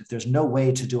that, if there's no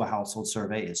way to do a household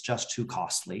survey, it's just too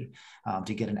costly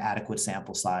to get an adequate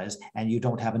sample size, and you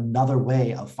don't have another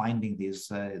way of finding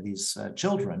these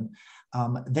children,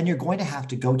 then you're going to have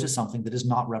to go to something that is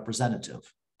not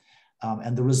representative.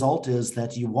 And the result is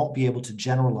that you won't be able to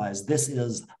generalize, this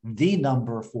is the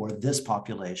number for this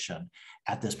population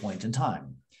at this point in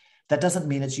time. That doesn't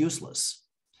mean it's useless.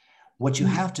 What you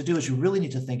have to do is you really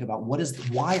need to think about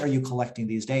why are you collecting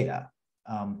these data?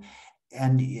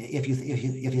 And if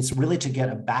it's really to get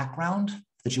a background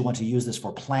that you want to use this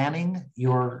for planning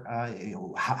your,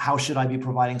 how should I be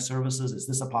providing services? Is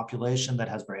this a population that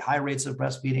has very high rates of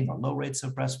breastfeeding or low rates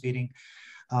of breastfeeding?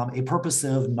 A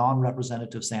purposive,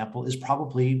 non-representative sample is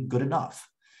probably good enough.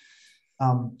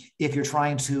 If you're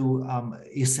trying to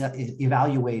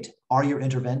evaluate, are your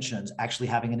interventions actually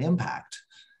having an impact?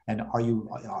 And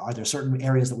are there certain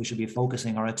areas that we should be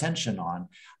focusing our attention on?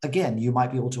 Again, you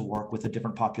might be able to work with a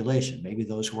different population, maybe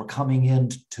those who are coming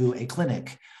into a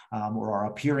clinic or are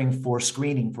appearing for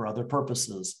screening for other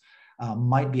purposes.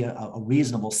 Might be a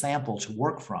reasonable sample to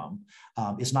work from.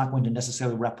 It's not going to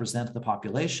necessarily represent the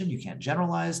population. You can't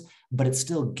generalize, but it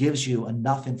still gives you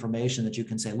enough information that you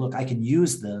can say, look, I can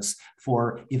use this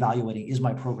for evaluating, is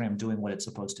my program doing what it's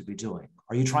supposed to be doing?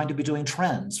 Are you trying to be doing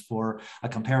trends for a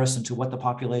comparison to what the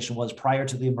population was prior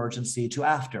to the emergency to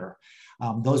after?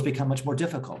 Those become much more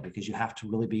difficult because you have to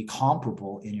really be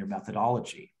comparable in your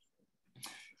methodology.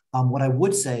 What I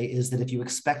would say is that if you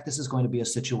expect this is going to be a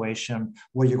situation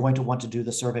where you're going to want to do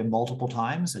the survey multiple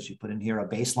times, as you put in here, a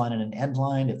baseline and an end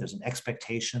line, if there's an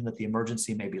expectation that the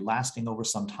emergency may be lasting over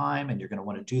some time and you're going to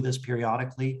want to do this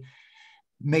periodically,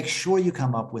 make sure you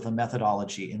come up with a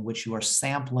methodology in which you are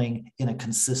sampling in a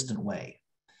consistent way.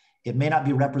 It may not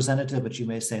be representative, but you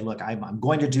may say, look, I'm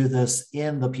going to do this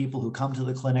in the people who come to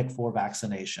the clinic for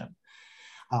vaccination.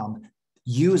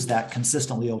 Use that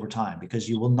consistently over time, because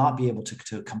you will not be able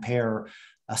to compare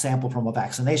a sample from a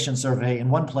vaccination survey in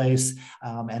one place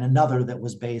and another that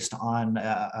was based on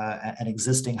an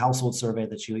existing household survey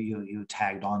that you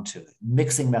tagged onto.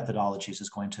 Mixing methodologies is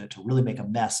going to really make a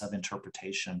mess of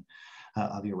interpretation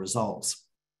of your results.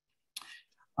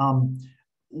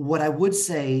 What I would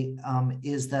say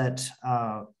is that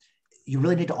you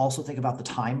really need to also think about the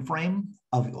time frame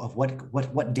of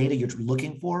what data you're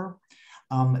looking for,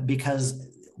 because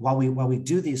while we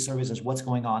do these surveys as what's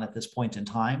going on at this point in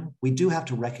time, we do have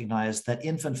to recognize that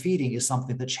infant feeding is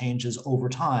something that changes over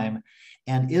time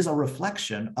and is a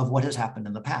reflection of what has happened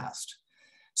in the past.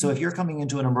 So if you're coming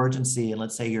into an emergency and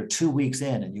let's say you're 2 weeks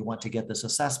in and you want to get this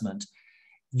assessment,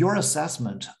 your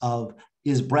assessment of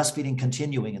is breastfeeding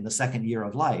continuing in the second year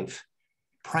of life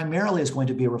primarily is going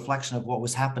to be a reflection of what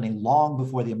was happening long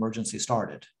before the emergency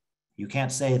started. You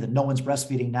can't say that no one's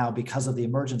breastfeeding now because of the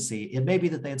emergency. It may be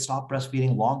that they had stopped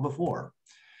breastfeeding long before.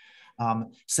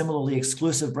 Similarly,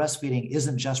 exclusive breastfeeding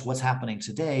isn't just what's happening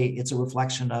today. It's a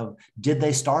reflection of, did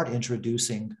they start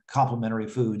introducing complementary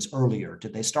foods earlier?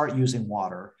 Did they start using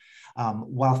water?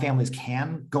 While families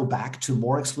can go back to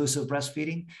more exclusive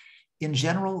breastfeeding, in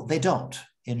general, they don't.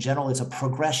 In general, it's a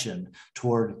progression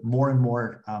toward more and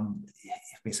more,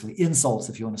 basically insults,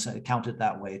 if you want to count it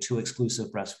that way, to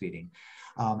exclusive breastfeeding.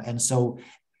 And so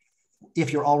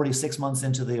if you're already 6 months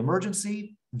into the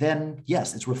emergency, then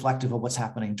yes, it's reflective of what's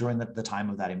happening during the time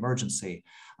of that emergency.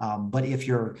 But if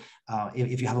you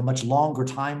have a much longer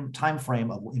time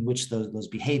frame in which those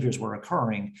behaviors were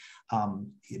occurring,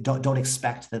 don't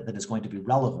expect that it's going to be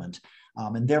relevant.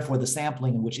 And therefore, the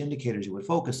sampling and which indicators you would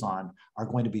focus on are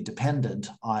going to be dependent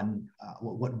on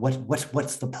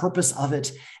what's the purpose of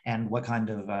it and what kind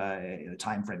of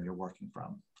time frame you're working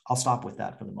from. I'll stop with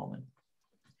that for the moment.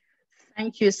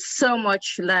 Thank you so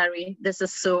much, Larry. This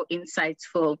is so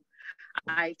insightful.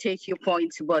 I take your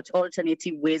point about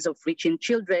alternative ways of reaching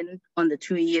children under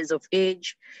 2 years of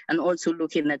age, and also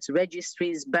looking at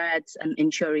registries, births, and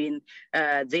ensuring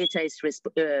data is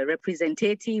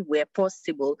representative where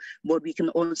possible, but we can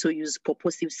also use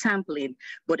purposive sampling,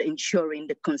 but ensuring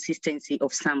the consistency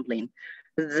of sampling.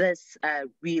 That's a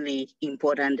really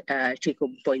important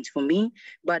take-home point for me.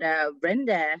 But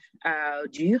Brenda,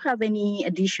 do you have any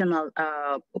additional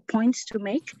points to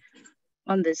make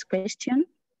on this question?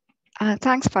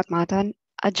 Thanks, Fatmata.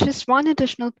 Just one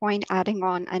additional point adding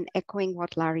on and echoing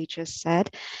what Larry just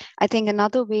said. I think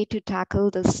another way to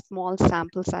tackle the small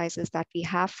sample sizes that we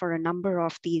have for a number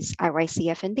of these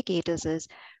IYCF indicators is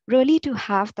really to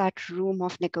have that room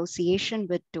of negotiation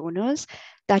with donors,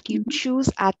 that you choose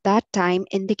at that time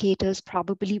indicators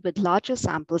probably with larger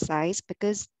sample size,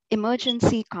 because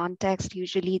emergency context,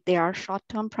 usually they are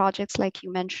short-term projects like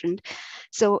you mentioned.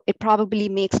 So it probably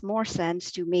makes more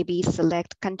sense to maybe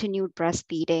select continued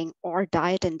breastfeeding or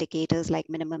diet indicators like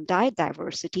minimum diet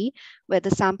diversity, where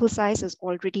the sample size is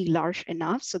already large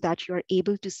enough so that you're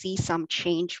able to see some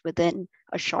change within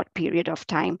a short period of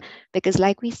time. Because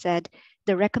like we said,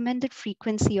 the recommended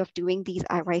frequency of doing these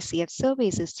IYCF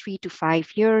surveys is 3 to 5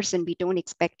 years, and we don't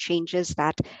expect changes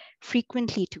that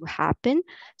frequently to happen.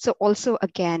 So also,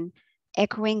 again,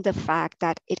 echoing the fact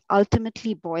that it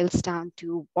ultimately boils down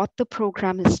to what the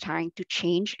program is trying to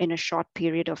change in a short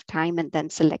period of time, and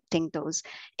then selecting those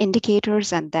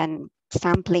indicators and then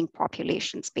sampling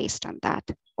populations based on that.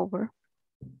 Over.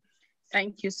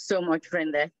 Thank you so much,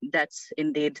 Brenda. That's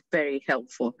indeed very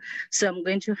helpful. So I'm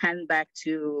going to hand back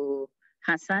to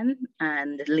Hassan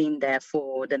and Linda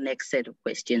for the next set of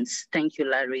questions. Thank you,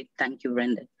 Larry. Thank you,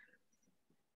 Brenda.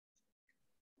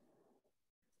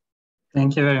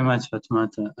 Thank you very much,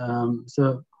 Fatmata.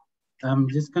 So I'm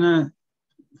just gonna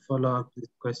follow up this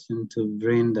question to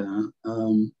Brenda.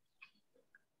 And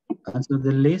so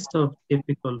the list of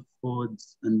typical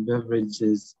foods and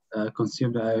beverages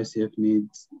consumed by IYCF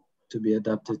needs to be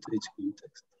adapted to each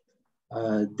context.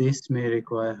 This may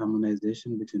require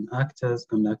harmonization between actors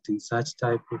conducting such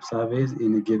type of surveys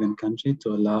in a given country to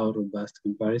allow robust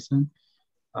comparison.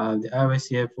 The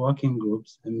IYCF working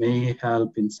groups may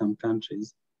help in some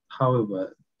countries.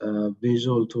 However,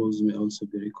 visual tools may also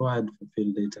be required for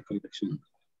field data collection.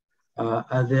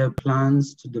 Are there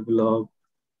plans to develop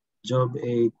job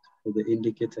aid for the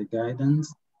indicator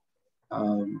guidance?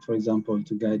 For example,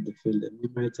 to guide the field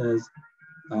enumerators?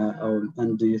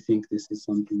 And do you think this is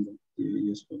something that is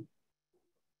useful?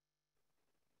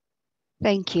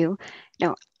 Thank you.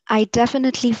 No, I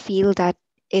definitely feel that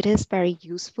it is very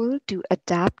useful to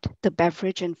adapt the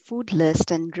beverage and food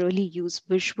list and really use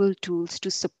visual tools to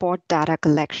support data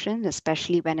collection,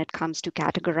 especially when it comes to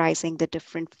categorizing the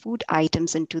different food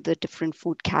items into the different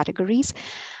food categories.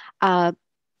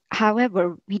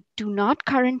 However, we do not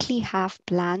currently have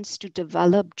plans to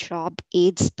develop job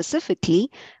aids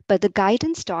specifically, but the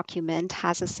guidance document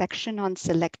has a section on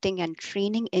selecting and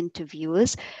training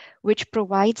interviewers, which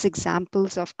provides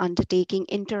examples of undertaking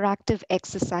interactive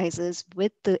exercises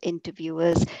with the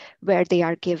interviewers where they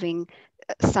are giving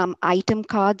some item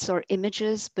cards or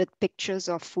images with pictures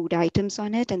of food items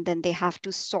on it, and then they have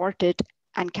to sort it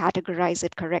and categorize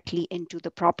it correctly into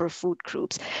the proper food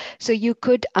groups. So you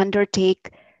could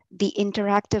undertake the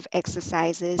interactive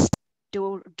exercises,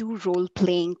 do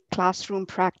role-playing, classroom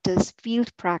practice,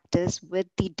 field practice with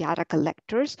the data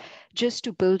collectors just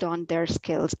to build on their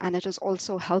skills. And it is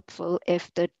also helpful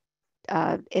if the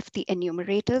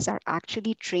enumerators are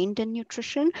actually trained in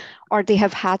nutrition or they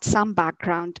have had some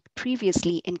background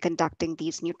previously in conducting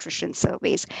these nutrition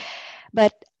surveys.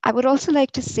 But I would also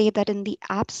like to say that in the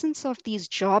absence of these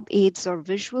job aids or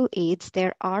visual aids,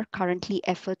 there are currently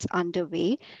efforts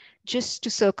underway just to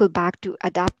circle back to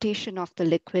adaptation of the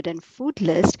liquid and food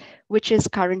list, which is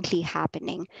currently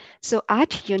happening. So at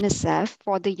UNICEF,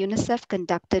 for the UNICEF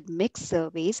conducted mixed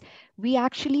surveys, we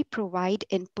actually provide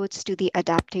inputs to the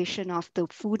adaptation of the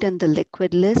food and the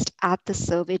liquid list at the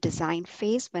survey design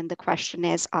phase when the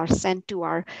questionnaires are sent to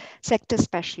our sector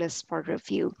specialists for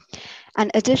review.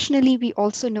 And additionally, we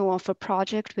also know of a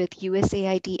project with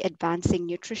USAID Advancing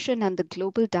Nutrition and the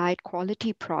Global Diet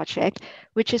Quality Project,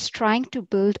 which is trying to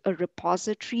build a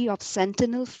repository of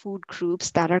sentinel food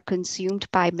groups that are consumed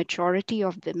by majority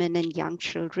of women and young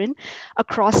children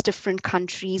across different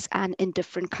countries and in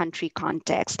different country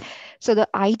contexts. So the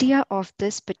idea of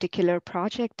this particular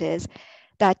project is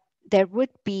that there would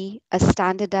be a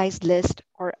standardized list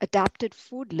or adapted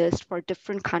food list for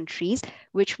different countries,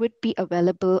 which would be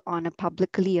available on a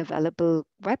publicly available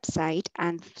website,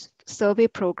 and survey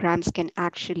programs can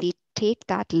actually take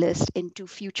that list into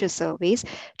future surveys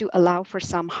to allow for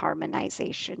some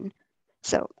harmonization.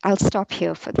 So I'll stop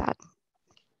here for that.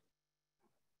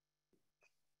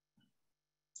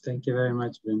 Thank you very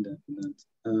much, Brenda, for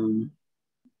that.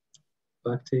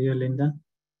 Back to you, Linda.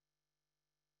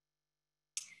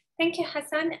 Thank you,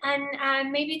 Hassan.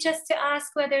 And maybe just to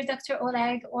ask whether Dr.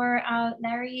 Oleg or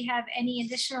Larry have any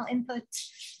additional input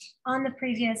on the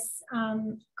previous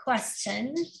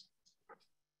question.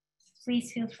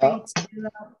 Please feel free to,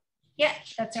 yeah,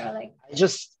 Dr. Oleg. I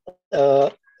just,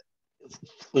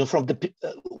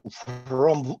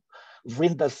 from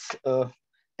Brinda's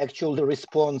actual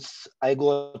response, I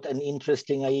got an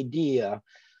interesting idea,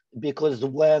 because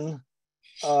when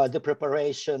the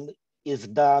preparation is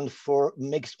done for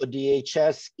mixed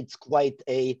ODHS, it's quite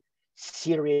a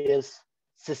serious,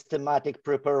 systematic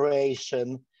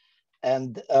preparation.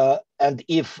 And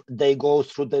if they go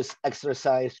through this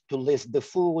exercise to list the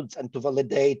foods and to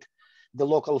validate the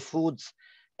local foods,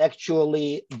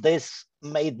 actually this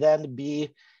may then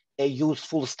be a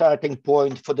useful starting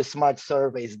point for the smart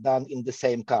surveys done in the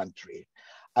same country.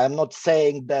 I'm not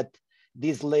saying that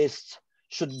these lists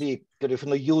should be kind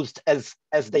of, used as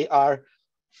they are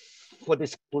for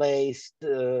displaced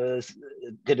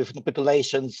kind of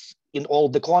populations in all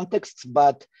the contexts,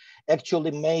 but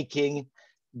actually making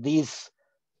these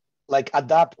like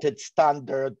adapted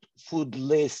standard food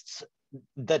lists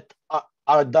that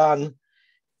are done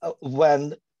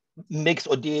when mixed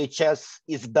ODHS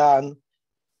is done,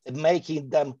 making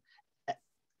them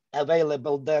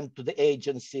available then to the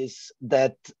agencies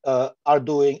that are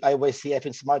doing IYCF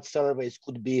in smart surveys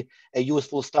could be a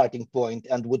useful starting point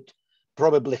and would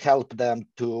probably help them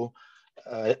to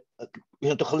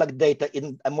to collect data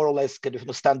in a more or less kind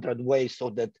of standard way so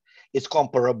that it's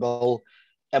comparable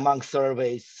among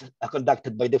surveys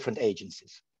conducted by different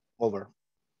agencies. Over.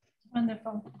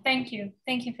 Wonderful. Thank you.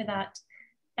 Thank you for that.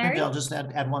 Maybe I'll just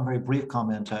add one very brief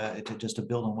comment to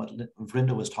build on what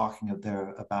Vrinda was talking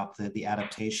there about the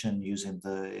adaptation using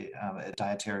the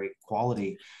dietary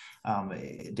quality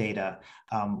data.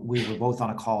 We were both on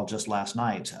a call just last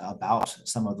night about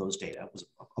some of those data. It was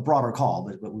a broader call,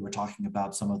 but we were talking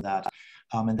about some of that.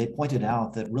 And they pointed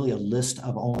out that really a list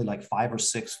of only like 5 or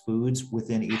 6 foods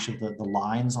within each of the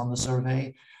lines on the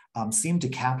survey seemed to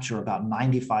capture about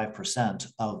 95%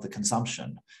 of the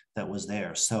consumption that was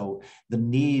there. So the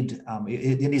need,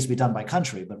 it needs to be done by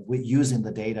country, but using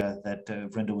the data that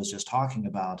Vrinda was just talking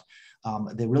about,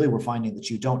 they really were finding that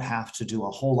you don't have to do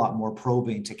a whole lot more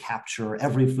probing to capture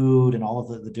every food and all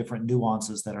of the different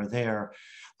nuances that are there.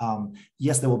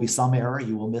 Yes, there will be some error,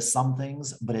 you will miss some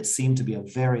things, but it seemed to be a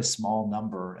very small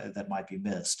number that might be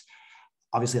missed.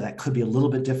 Obviously, that could be a little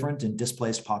bit different in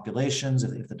displaced populations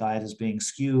if the diet is being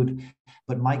skewed.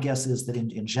 But my guess is that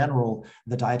in general,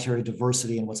 the dietary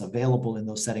diversity and what's available in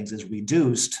those settings is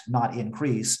reduced, not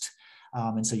increased.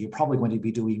 And so you're probably going to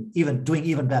be doing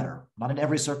even better. Not in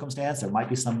every circumstance. There might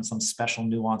be some special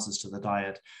nuances to the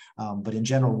diet. But in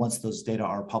general, once those data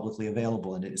are publicly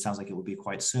available, and it sounds like it will be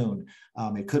quite soon,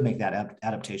 it could make that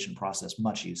adaptation process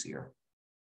much easier.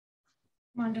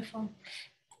 Wonderful.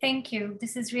 Thank you.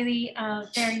 This is really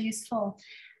very useful.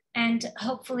 And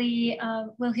hopefully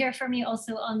we'll hear from you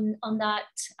also on that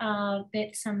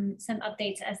bit, some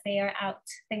updates as they are out.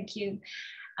 Thank you.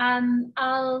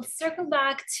 I'll circle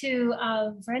back to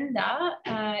Brenda,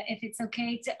 if it's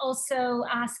okay, to also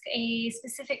ask a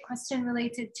specific question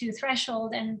related to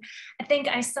threshold. And I think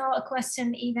I saw a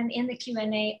question even in the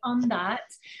Q&A on that.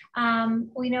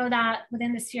 We know that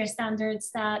within the SPHERE standards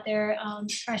that there are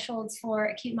thresholds for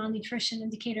acute malnutrition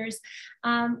indicators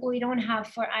we don't have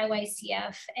for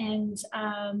IYCF. And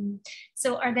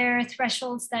so are there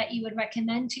thresholds that you would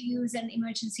recommend to use in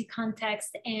emergency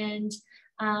context, and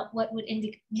what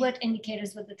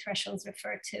indicators would the thresholds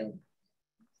refer to?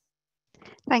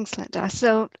 Thanks, Linda.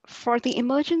 So for the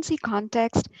emergency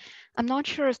context, I'm not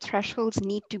sure if thresholds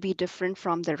need to be different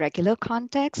from the regular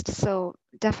context. So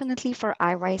definitely for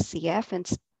IYCF, and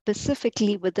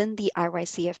specifically within the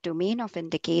IYCF domain of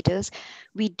indicators,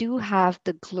 we do have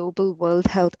the Global World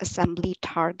Health Assembly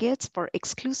targets for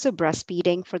exclusive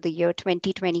breastfeeding for the year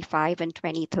 2025 and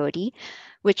 2030,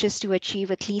 which is to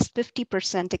achieve at least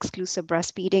 50% exclusive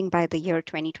breastfeeding by the year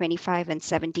 2025 and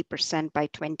 70% by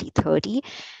 2030.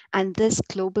 And this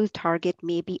global target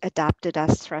may be adapted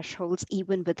as thresholds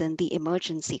even within the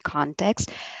emergency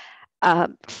context.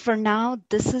 For now,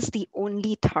 this is the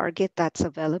only target that's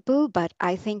available, but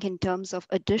I think in terms of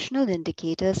additional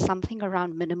indicators, something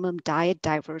around minimum diet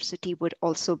diversity would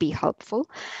also be helpful.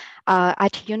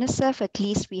 At UNICEF, at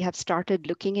least, we have started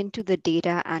looking into the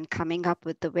data and coming up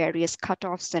with the various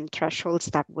cutoffs and thresholds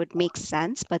that would make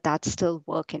sense, but that's still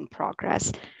work in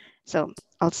progress. So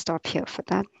I'll stop here for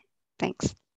that.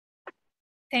 Thanks.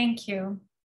 Thank you.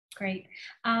 Great.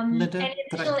 Linda,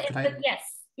 yes.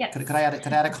 Yes. Could I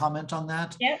add a comment on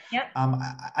that? Yeah.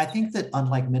 I think that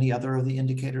unlike many other of the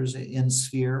indicators in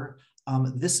SPHERE,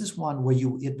 this is one where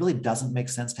it really doesn't make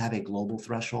sense to have a global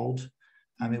threshold.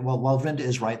 I mean, while Brenda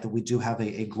is right that we do have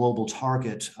a global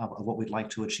target of what we'd like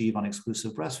to achieve on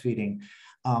exclusive breastfeeding,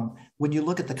 when you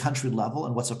look at the country level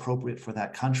and what's appropriate for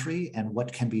that country and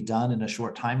what can be done in a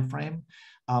short time frame,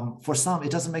 for some,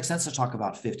 it doesn't make sense to talk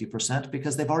about 50%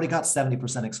 because they've already got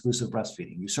 70% exclusive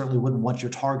breastfeeding. You certainly wouldn't want your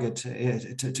target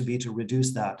to be to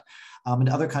reduce that. And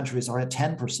other countries are at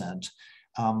 10%.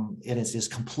 It is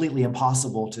just completely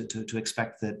impossible to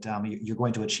expect that you're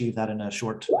going to achieve that in a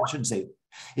short, I shouldn't say,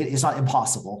 it's not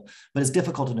impossible, but it's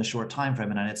difficult in a short time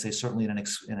frame. And I'd say certainly in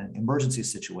an emergency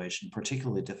situation,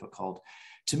 particularly difficult.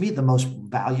 To me, the most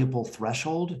valuable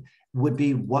threshold would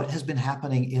be what has been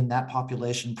happening in that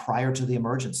population prior to the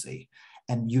emergency.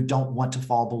 And you don't want to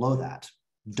fall below that.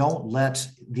 Don't let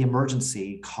the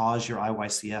emergency cause your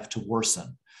IYCF to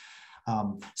worsen.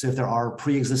 So if there are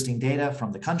pre-existing data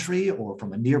from the country or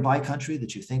from a nearby country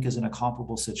that you think is in a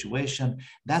comparable situation,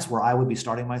 that's where I would be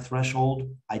starting my threshold,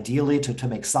 ideally to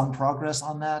make some progress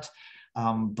on that.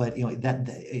 But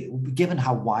given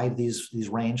how wide these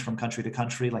range from country to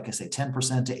country, like I say,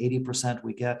 10% to 80%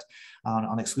 we get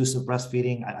on exclusive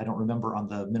breastfeeding. I don't remember on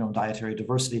the minimum dietary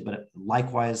diversity, but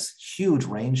likewise huge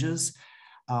ranges.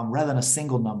 Rather than a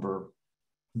single number,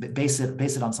 base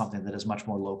it on something that is much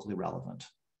more locally relevant.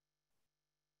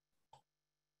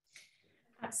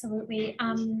 Absolutely.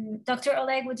 Dr.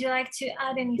 Oleg, would you like to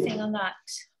add anything on that?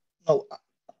 No,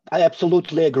 I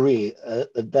absolutely agree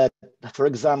that, for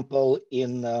example,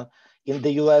 in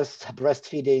the US,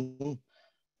 breastfeeding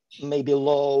may be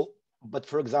low, but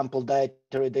for example,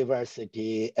 dietary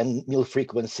diversity and meal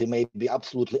frequency may be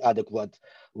absolutely adequate,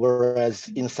 whereas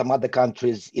in some other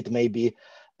countries, it may be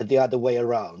the other way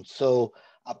around. So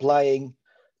applying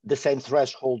the same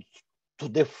threshold to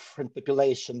different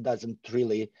population doesn't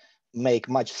really make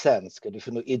much sense.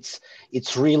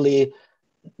 It's really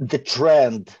the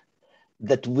trend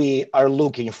that we are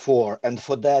looking for, and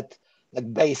for that,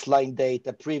 like baseline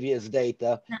data, previous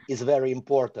data is very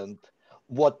important.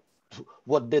 What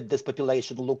did this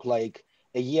population look like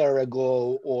a year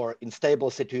ago or in stable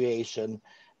situation,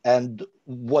 and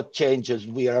what changes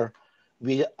we are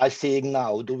seeing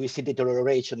now? Do we see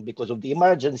deterioration because of the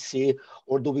emergency,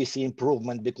 or do we see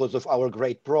improvement because of our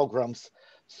great programs?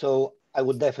 So I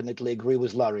would definitely agree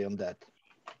with Larry on that.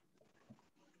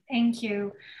 Thank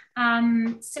you.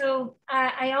 So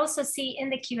I also see in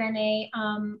the Q&A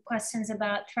questions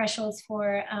about thresholds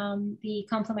for the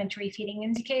complementary feeding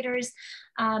indicators.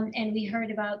 And we heard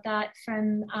about that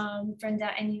from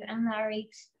Brenda and you and Larry.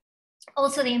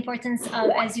 Also the importance of,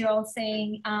 as you're all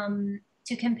saying,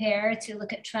 compare, to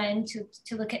look at trend,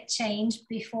 to look at change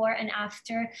before and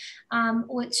after,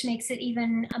 which makes it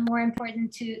even more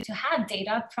important to have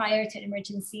data prior to an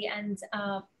emergency and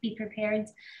be prepared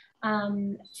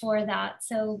for that.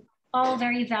 So all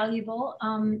very valuable.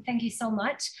 Thank you so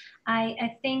much.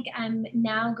 I think I'm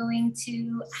now going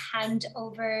to hand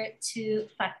over to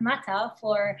Fatmata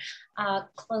for a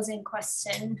closing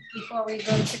question before we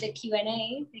go to the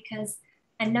Q&A, because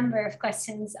a number of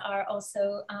questions are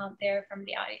also there from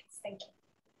the audience. Thank you.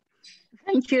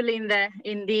 Thank you, Linda.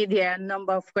 Indeed, there are a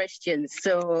number of questions.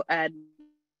 So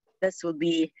this will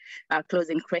be our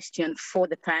closing question for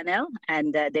the panel,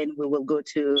 and then we will go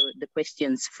to the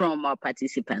questions from our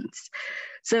participants.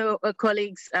 So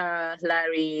colleagues,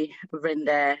 Larry,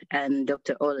 Brenda, and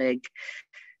Dr. Oleg,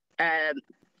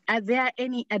 are there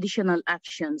any additional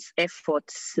actions,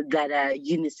 efforts that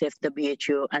UNICEF,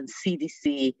 WHO, and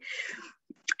CDC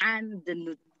and the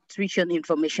Nutrition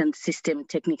Information System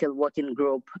Technical Working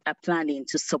Group are planning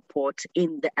to support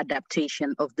in the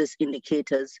adaptation of these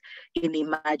indicators in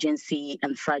emergency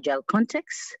and fragile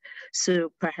contexts?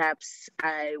 So perhaps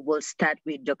I will start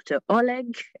with Dr.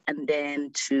 Oleg, and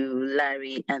then to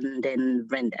Larry, and then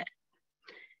Brenda.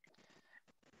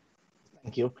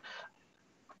 Thank you.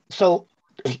 So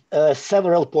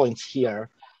several points here.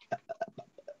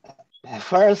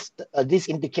 First, these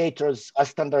indicators are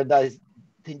standardized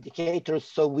indicators,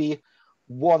 so we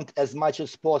want as much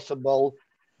as possible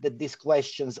that these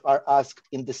questions are asked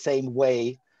in the same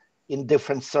way in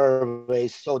different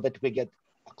surveys, so that we get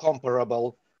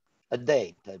comparable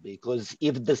data. Because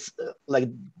if this, like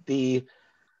the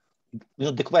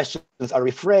questions are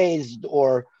rephrased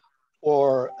or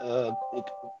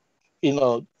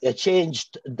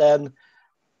changed, then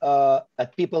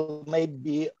people may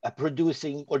be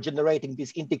producing or generating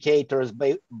these indicators,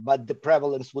 but the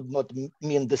prevalence would not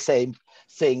mean the same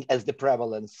thing as the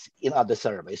prevalence in other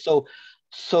surveys.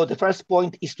 So the first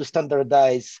point is to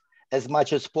standardize as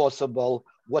much as possible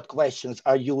what questions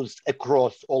are used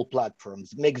across all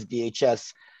platforms, makes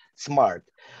DHS smart.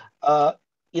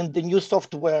 In the new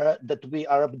software that we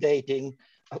are updating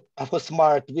for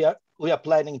SMART, we are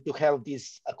planning to have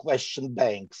these question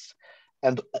banks.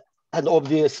 And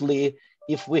obviously,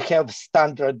 if we have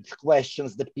standard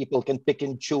questions that people can pick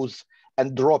and choose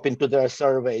and drop into their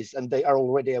surveys, and they are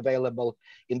already available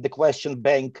in the question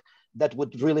bank, that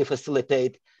would really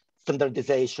facilitate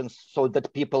standardization so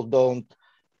that people don't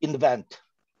invent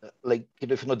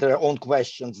their own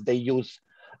questions. They use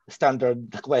standard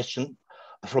question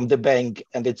from the bank,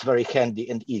 and it's very handy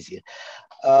and easy.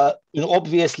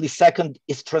 Obviously, second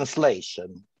is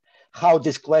translation. How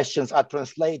these questions are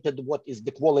translated, what is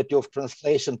the quality of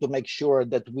translation to make sure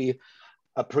that we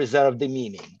preserve the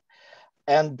meaning.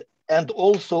 And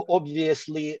also,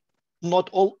 obviously, not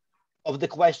all of the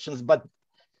questions, but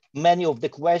many of the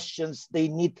questions, they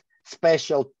need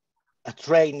special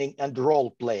training and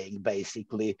role playing,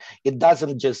 basically. It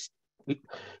doesn't just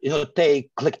take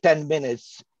like 10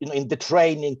 minutes in the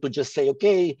training to just say,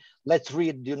 okay, let's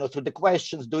read through the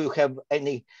questions. Do you have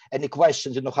any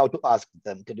questions, how to ask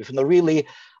them? Really,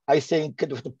 I think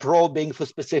probing for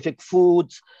specific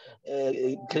foods,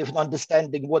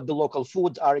 understanding what the local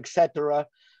foods are, etc.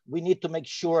 We need to make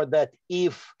sure that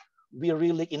if we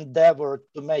really endeavor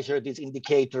to measure these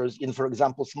indicators in, for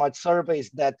example, smart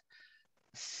surveys, that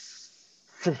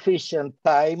sufficient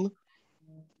time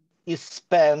is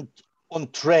spent on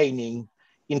training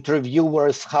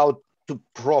interviewers how to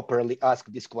properly ask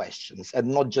these questions, and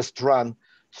not just run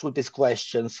through these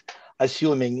questions,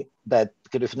 assuming that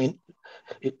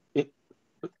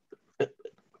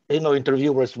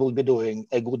interviewers will be doing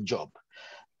a good job.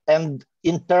 And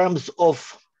in terms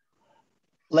of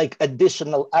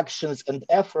additional actions and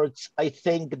efforts, I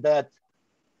think that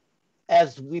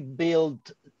as we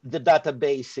build the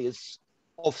databases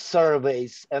of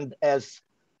surveys, and as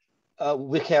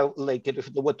we have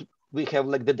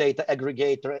the data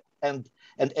aggregator and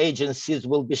agencies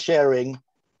will be sharing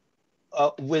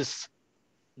with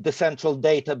the central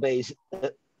database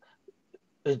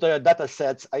their data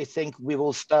sets, I think we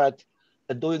will start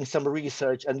doing some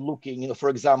research and looking, for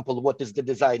example, what is the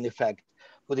design effect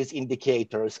for these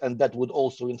indicators, and that would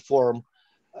also inform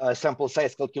sample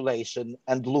size calculation,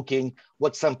 and looking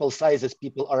what sample sizes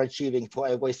people are achieving for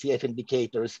IYCF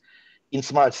indicators in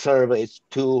smart surveys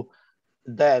to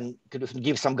then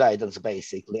give some guidance,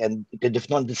 basically, and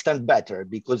understand better.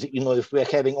 Because if we're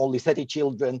having only 30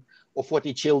 children or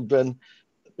 40 children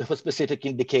for a specific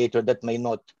indicator, that may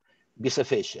not be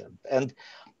sufficient. And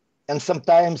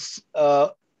sometimes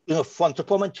for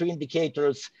anthropometry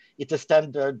indicators, it's a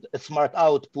standard, a smart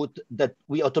output that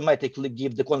we automatically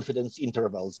give the confidence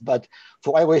intervals. But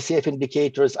for IYCF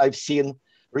indicators, I've seen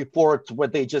reports where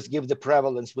they just give the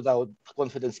prevalence without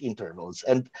confidence intervals.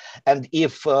 And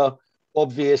if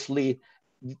obviously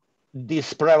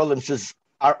these prevalences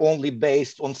are only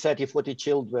based on 30, 40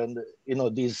 children,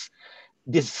 these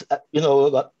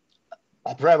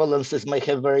prevalences may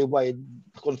have very wide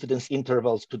confidence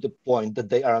intervals to the point that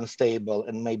they are unstable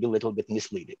and maybe a little bit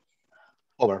misleading.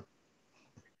 Over.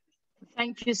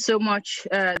 Thank you so much,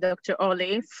 Dr.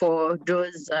 Ole, for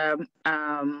those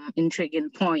intriguing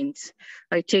points.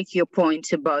 I take your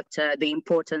point about the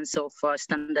importance of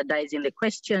standardizing the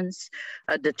questions,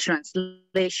 the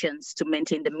translations to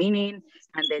maintain the meaning,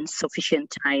 and then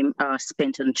sufficient time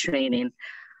spent on training.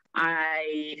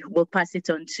 I will pass it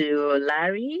on to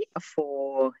Larry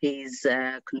for his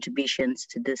contributions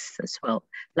to this as well.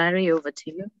 Larry, over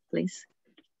to you, please.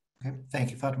 Okay, thank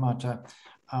you, Fatima.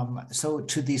 So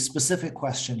to the specific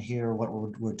question here, what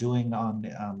we're doing on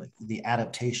the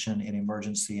adaptation in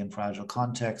emergency and fragile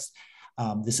context,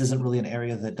 this isn't really an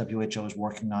area that WHO is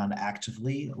working on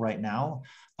actively right now.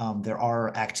 There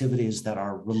are activities that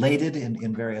are related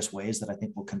in various ways that I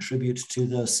think will contribute to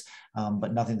this,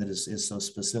 but nothing that is so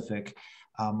specific.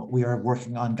 We are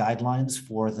working on guidelines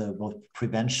for the both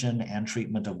prevention and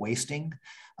treatment of wasting.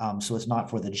 So it's not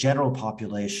for the general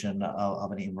population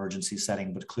of an emergency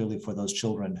setting, but clearly for those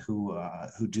children who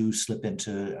do slip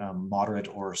into moderate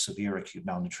or severe acute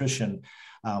malnutrition.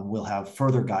 We'll have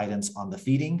further guidance on the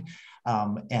feeding,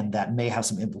 and that may have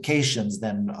some implications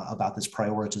then about this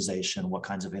prioritization. What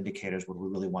kinds of indicators would we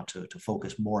really want to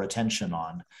focus more attention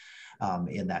on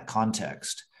in that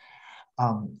context?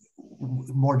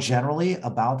 More generally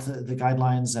about the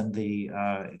guidelines and the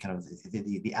kind of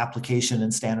the application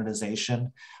and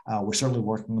standardization, we're certainly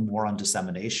working more on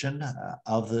dissemination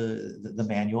of the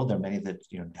manual. There are many that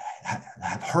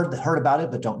have heard about it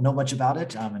but don't know much about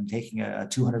it, and taking a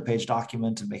 200-page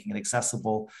document and making it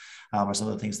accessible are some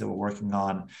of the things that we're working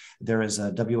on. There is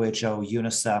a WHO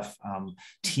UNICEF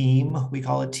team, we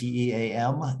call it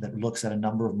TEAM, that looks at a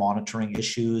number of monitoring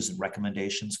issues and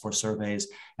recommendations for surveys,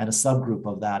 and a subgroup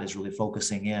of that is really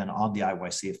focusing in on the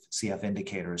IYCF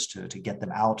indicators to get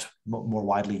them out more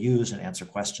widely used and answer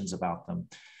questions about them.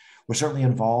 We're certainly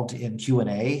involved in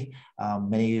Q&A.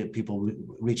 Many people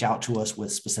reach out to us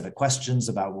with specific questions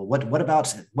about, well,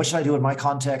 what should I do in my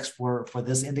context for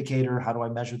this indicator? How do I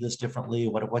measure this differently?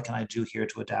 What can I do here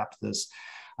to adapt this?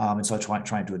 And so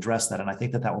trying to address that. And I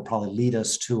think that will probably lead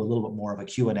us to a little bit more of a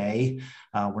Q&A.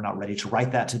 We're not ready to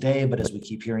write that today, but as we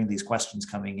keep hearing these questions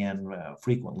coming in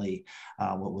frequently,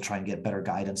 we'll try and get better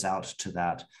guidance out to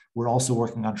that. We're also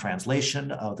working on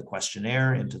translation of the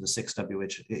questionnaire into the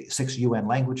 6 UN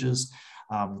languages.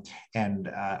 And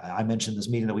I mentioned this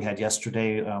meeting that we had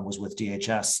yesterday was with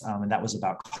DHS, and that was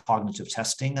about cognitive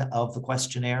testing of the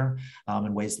questionnaire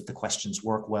and ways that the questions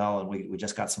work well. And we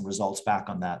just got some results back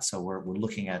on that. So we're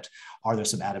looking at, are there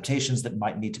some adaptations that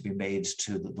might need to be made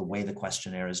to the way the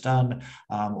questionnaire is done,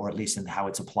 or at least in how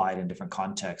it's applied in different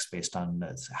contexts based on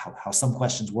how some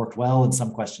questions worked well and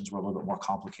some questions were a little bit more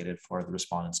complicated for the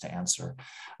respondents to answer.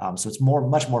 So it's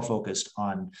much more focused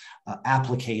on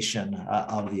application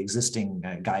of the existing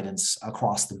guidance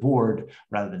across the board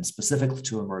rather than specific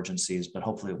to emergencies, but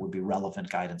hopefully it would be relevant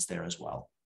guidance there as well.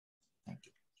 Thank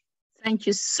you. Thank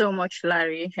you so much,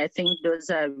 Larry. I think those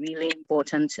are really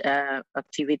important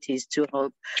activities to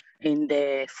help in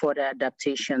the further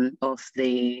adaptation of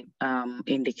the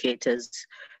indicators,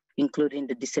 including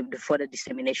the further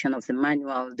dissemination of the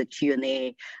manual, the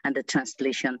Q&A, and the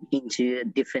translation into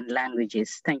different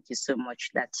languages. Thank you so much.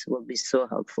 That will be so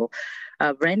helpful.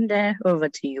 Brenda, over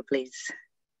to you, please.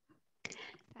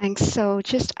 Thanks. So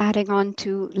just adding on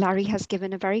to, Larry has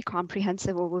given a very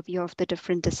comprehensive overview of the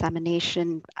different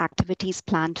dissemination activities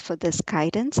planned for this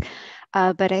guidance.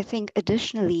 But I think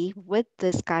additionally, with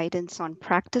this guidance on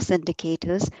practice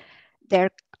indicators, there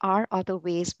are other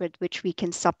ways with which we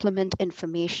can supplement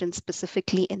information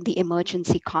specifically in the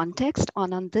emergency context.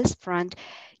 On this front,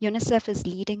 UNICEF is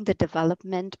leading the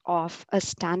development of a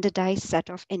standardized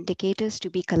set of indicators to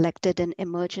be collected in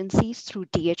emergencies through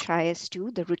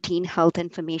DHIS2, the Routine Health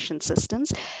Information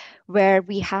Systems, where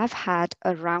we have had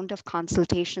a round of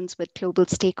consultations with global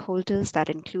stakeholders that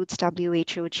includes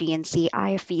WHO, GNC,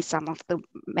 IFE. Some of the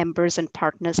members and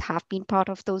partners have been part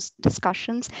of those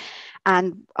discussions.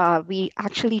 And we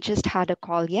actually just had a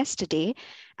call yesterday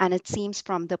And it seems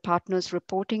from the partners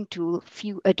reporting tool,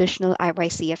 few additional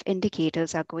IYCF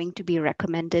indicators are going to be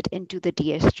recommended into the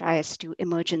DHIS2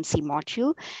 emergency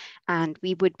module. And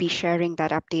we would be sharing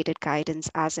that updated guidance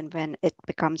as and when it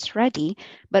becomes ready.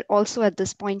 But also at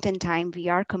this point in time, we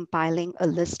are compiling a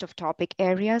list of topic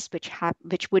areas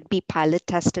which would be pilot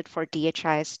tested for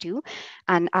DHIS2.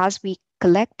 And as we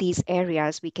collect these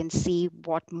areas, we can see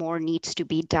what more needs to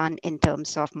be done in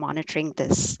terms of monitoring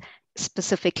this,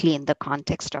 specifically in the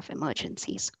context of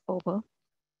emergencies. Over.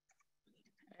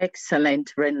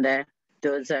 Excellent, Brenda.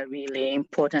 Those are really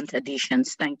important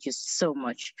additions. Thank you so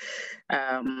much.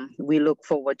 We look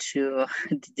forward to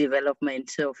the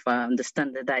development of the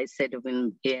standardized set of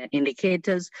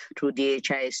indicators through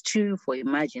DHIS2 for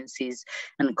emergencies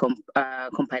and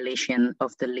compilation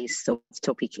of the list of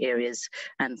topic areas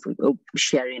and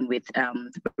sharing with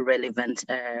relevant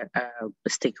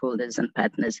stakeholders and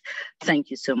partners.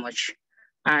 Thank you so much.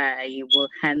 I will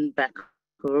hand back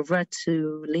over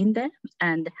to Linda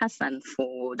and Hassan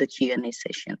for the Q&A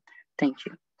session. Thank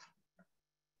you.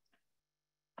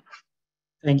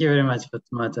 Thank you very much,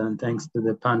 Fatmata, and thanks to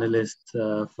the panelists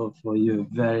for your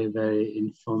very, very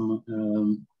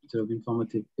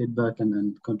informative feedback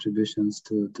and contributions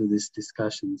to these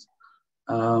discussions.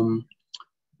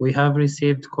 We have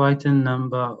received quite a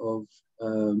number of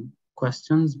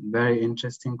questions, very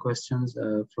interesting questions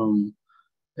from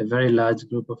a very large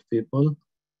group of people.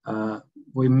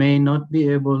 We may not be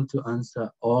able to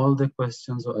answer all the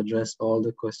questions or address all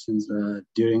the questions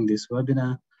during this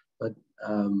webinar, but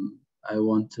I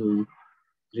want to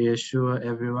reassure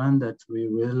everyone that we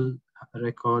will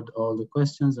record all the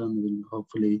questions and will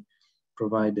hopefully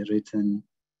provide a written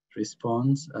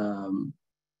response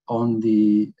on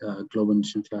the Global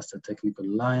Nutrition Cluster Technical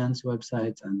Alliance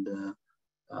website and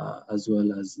as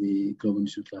well as the Global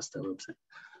Nutrition Cluster website.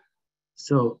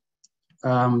 So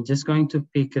I'm just going to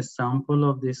pick a sample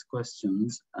of these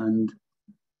questions and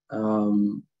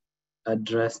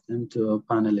address them to our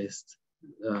panelists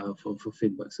for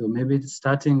feedback. So maybe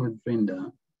starting with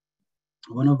Brenda,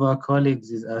 one of our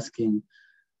colleagues is asking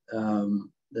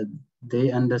that they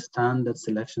understand that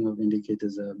selection of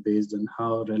indicators are based on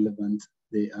how relevant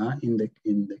they are in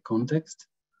the context.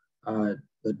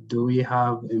 But do we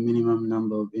have a minimum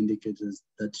number of indicators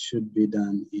that should be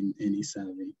done in any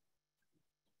survey?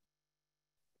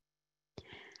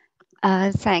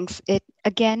 Thanks. It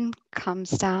again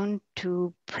comes down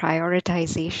to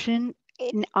prioritization.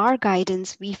 In our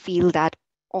guidance, we feel that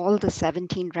all the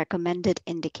 17 recommended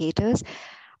indicators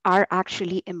are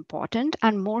actually important,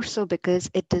 and more so because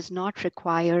it does not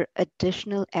require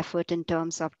additional effort in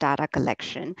terms of data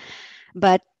collection.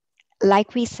 But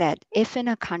like we said, if in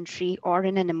a country or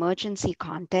in an emergency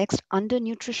context,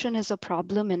 undernutrition is a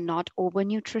problem and not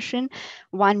overnutrition,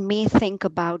 one may think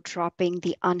about dropping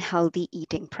the unhealthy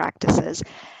eating practices.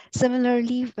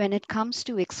 Similarly, when it comes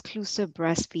to exclusive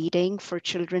breastfeeding for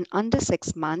children under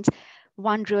 6 months,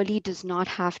 one really does not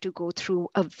have to go through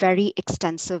a very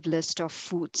extensive list of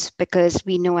foods, because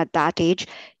we know at that age,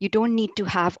 you don't need to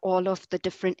have all of the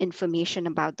different information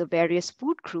about the various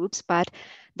food groups, but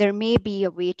there may be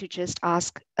a way to just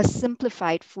ask a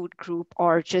simplified food group,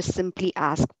 or just simply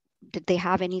ask, did they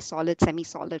have any solid,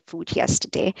 semi-solid food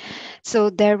yesterday? So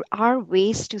there are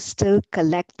ways to still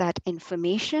collect that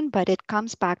information, but it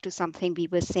comes back to something we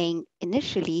were saying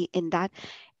initially, in that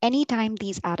anytime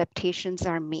these adaptations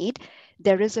are made,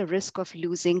 there is a risk of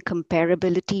losing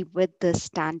comparability with the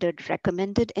standard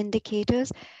recommended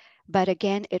indicators. But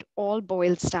again, it all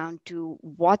boils down to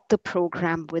what the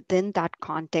program within that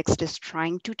context is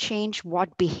trying to change,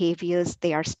 what behaviors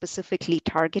they are specifically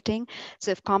targeting.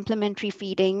 So if complementary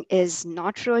feeding is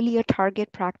not really a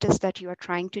target practice that you are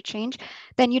trying to change,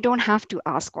 then you don't have to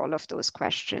ask all of those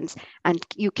questions, and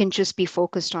you can just be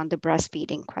focused on the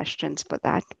breastfeeding questions for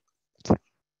that. So.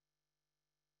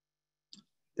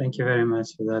 Thank you very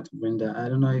much for that, Brenda. I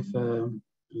don't know if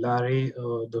Larry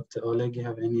or Dr. Oleg, you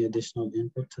have any additional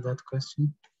input to that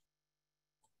question?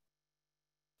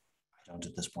 I don't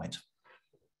at this point.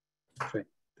 Great,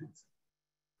 thanks.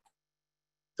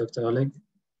 Dr. Oleg?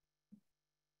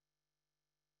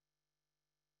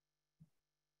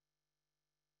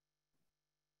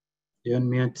 You're on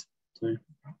mute, sorry.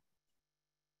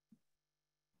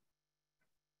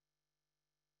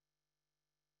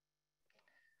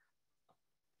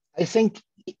 I think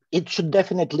it should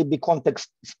definitely be context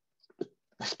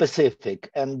specific,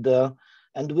 and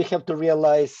we have to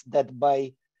realize that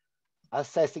by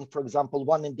assessing, for example,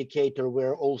 one indicator,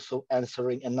 we're also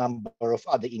answering a number of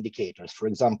other indicators. For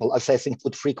example, assessing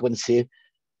food frequency,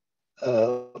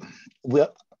 we're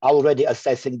already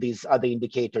assessing these other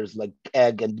indicators like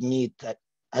egg and meat,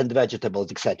 and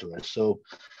vegetables, etc. So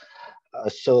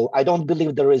I don't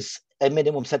believe there is a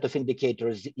minimum set of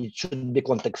indicators. It should be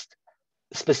context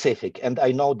specific. And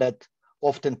I know that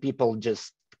often people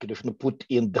just kind of put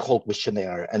in the whole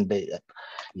questionnaire and they,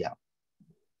 yeah.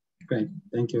 Great,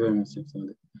 thank you very much,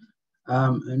 Dr.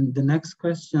 And the next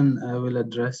question, I will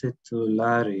address it to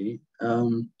Larry.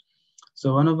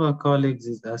 So one of our colleagues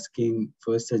is asking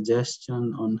for a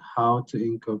suggestion on how to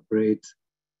incorporate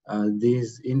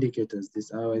these indicators,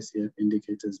 these IYCF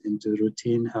indicators, into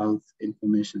routine health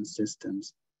information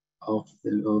systems of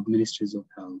ministries of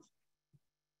health.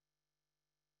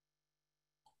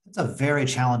 It's a very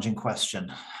challenging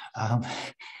question.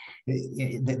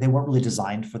 They weren't really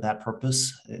designed for that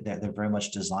purpose. They're very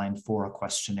much designed for a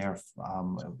questionnaire,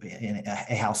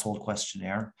 a household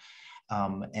questionnaire.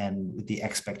 And the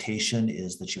expectation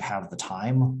is that you have the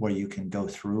time where you can go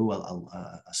through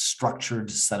a structured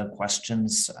set of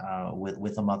questions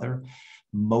with a mother.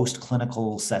 Most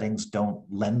clinical settings don't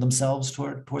lend themselves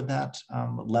toward that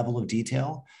level of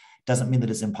detail. Doesn't mean that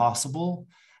it's impossible.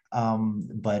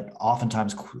 But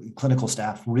oftentimes clinical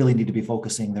staff really need to be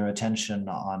focusing their attention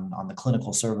on the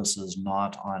clinical services,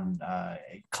 not on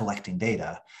collecting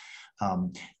data.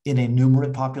 In a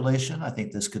numerate population, I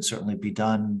think this could certainly be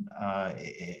done,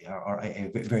 or a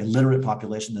very literate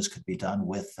population, this could be done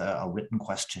with a written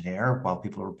questionnaire while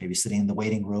people are maybe sitting in the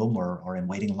waiting room or in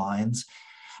waiting lines.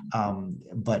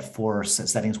 But for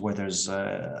settings where there's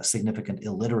significant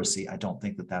illiteracy, I don't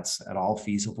think that that's at all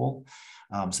feasible.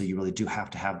 So you really do have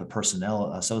to have the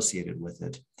personnel associated with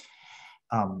it.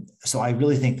 So I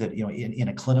really think that, you know, in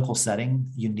a clinical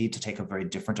setting, you need to take a very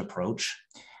different approach.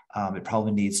 It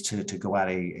probably needs to go at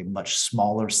a much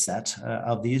smaller set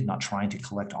of these, not trying to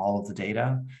collect all of the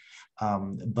data,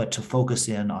 but to focus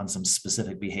in on some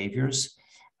specific behaviors.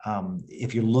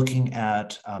 If you're looking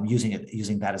at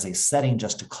using that as a setting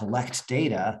just to collect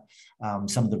data,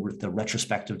 some of the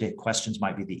retrospective questions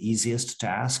might be the easiest to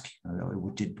ask.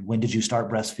 When did you start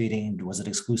breastfeeding? Was it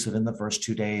exclusive in the first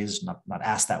 2 days? Not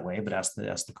asked that way, but ask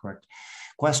the correct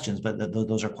questions. But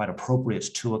those are quite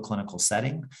appropriate to a clinical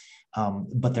setting.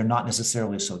 But they're not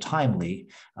necessarily so timely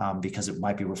because it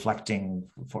might be reflecting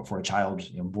for a child,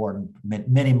 you know, born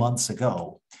many months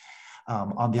ago.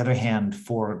 On the other hand,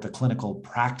 for the clinical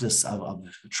practice of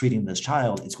treating this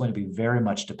child, it's going to be very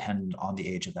much dependent on the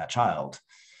age of that child.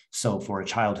 So for a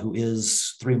child who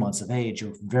is 3 months of age,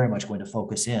 you're very much going to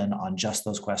focus in on just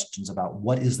those questions about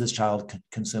what is this child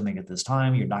consuming at this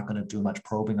time. You're not going to do much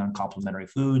probing on complementary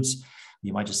foods.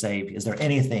 You might just say, is there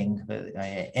anything,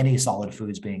 any solid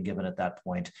foods being given at that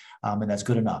point? And that's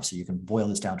good enough. So you can boil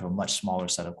this down to a much smaller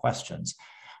set of questions.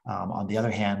 On the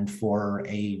other hand, for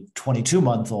a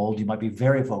 22-month-old, you might be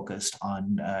very focused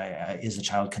on is the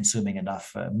child consuming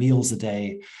enough meals a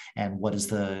day, and what does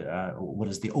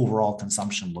the overall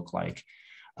consumption look like?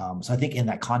 So I think in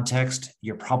that context,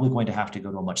 you're probably going to have to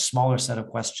go to a much smaller set of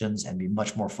questions and be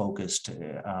much more focused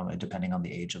depending on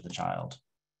the age of the child.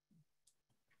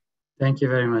 Thank you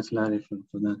very much, Larry,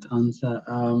 for that answer.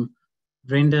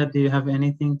 Brenda, do you have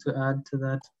anything to add to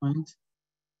that point?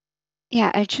 Yeah,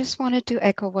 I just wanted to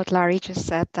echo what Larry just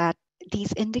said, that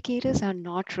these indicators are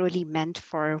not really meant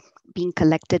for being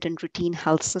collected in routine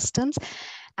health systems.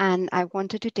 And I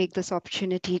wanted to take this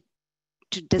opportunity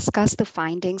to discuss the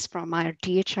findings from our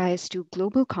DHIS2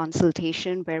 global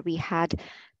consultation, where we had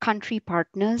country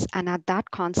partners. And at that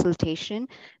consultation,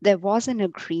 there was an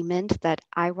agreement that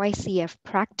IYCF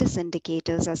practice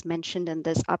indicators, as mentioned in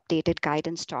this updated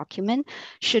guidance document,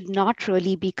 should not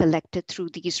really be collected through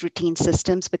these routine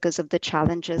systems because of the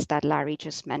challenges that Larry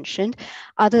just mentioned,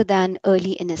 other than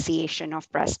early initiation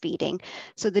of breastfeeding.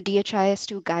 So the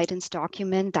DHIS2 guidance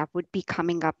document that would be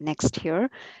coming up next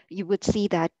year, you would see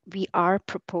that we are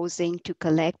proposing to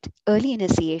collect early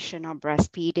initiation of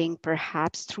breastfeeding,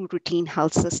 perhaps through routine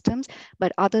health systems.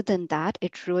 But other than that,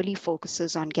 it really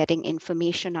focuses on getting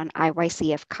information on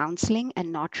IYCF counseling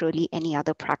and not really any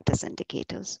other practice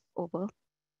indicators. Over.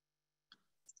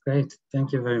 Great,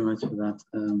 thank you very much for that.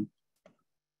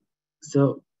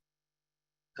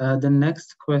 The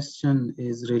next question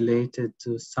is related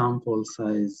to sample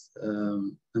size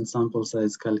and sample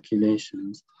size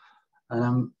calculations. And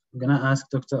I'm going to ask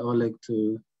Dr. Oleg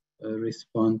to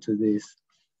respond to this,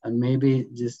 and maybe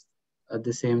just at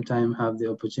the same time have the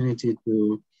opportunity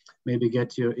to maybe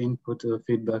get your input or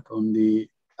feedback on the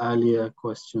earlier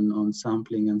question on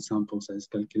sampling and sample size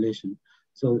calculation.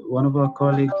 So one of our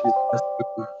colleagues is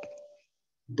asking,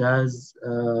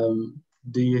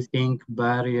 do you think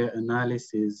barrier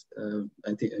analysis,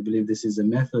 I believe this is a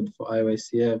method for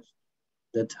IYCF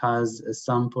that has a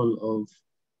sample of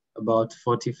about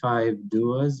 45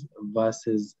 doers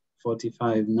versus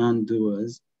 45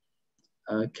 non-doers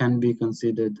can be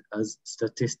considered as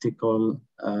statistical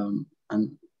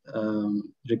and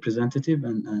representative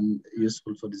and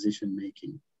useful for decision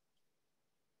making?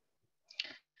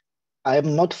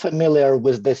 I'm not familiar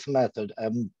with this method.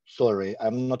 I'm sorry.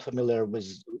 I'm not familiar with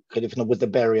with the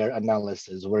barrier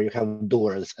analysis where you have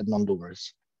doers and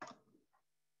non-doers.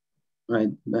 Right,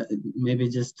 but maybe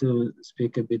just to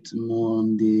speak a bit more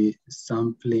on the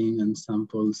sampling and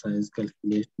sample size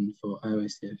calculation for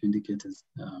IYCF indicators.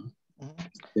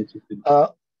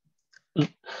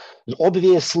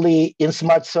 Obviously, in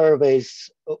smart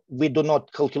surveys, we do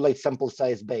not calculate sample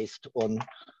size based on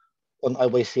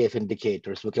IYCF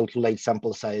indicators. We calculate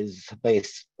sample size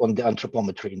based on the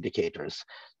anthropometry indicators.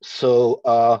 So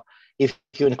if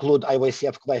you include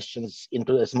IYCF questions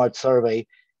into a smart survey,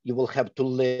 you will have to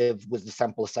live with the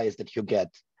sample size that you get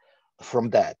from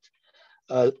that.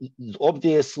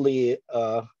 Obviously,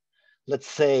 let's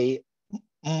say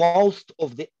most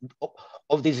of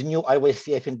these new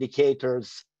IYCF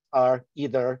indicators are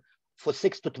either for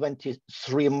 6 to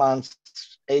 23 months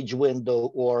age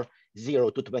window or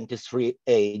 0 to 23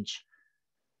 age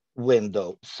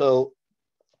window. So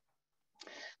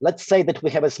let's say that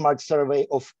we have a smart survey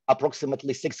of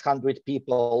approximately 600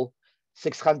 people,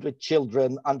 600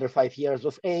 children under 5 years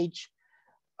of age.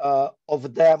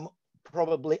 Of them,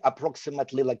 probably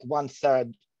approximately like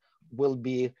 1/3 will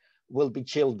be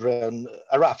children,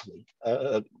 roughly,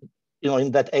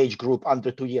 in that age group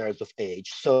under 2 years of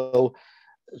age. So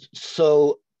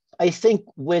I think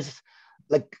with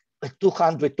like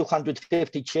 200,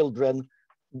 250 children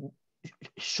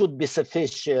should be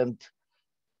sufficient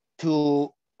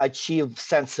to achieve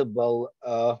sensible,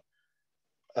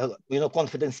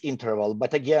 confidence interval.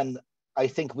 But again, I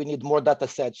think we need more data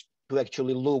sets to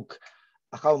actually look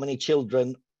how many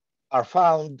children are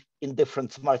found in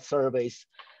different smart surveys,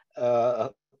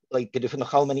 how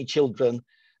many children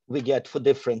we get for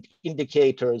different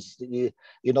indicators,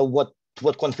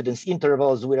 what confidence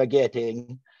intervals we are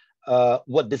getting,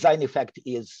 what design effect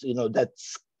is,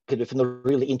 that's kind of a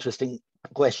really interesting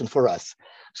question for us.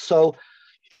 So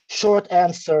short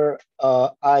answer,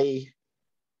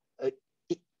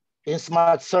 in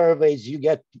smart surveys, you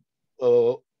get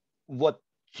what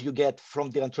you get from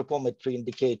the anthropometry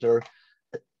indicator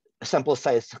sample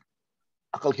size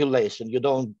calculation. You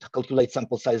don't calculate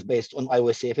sample size based on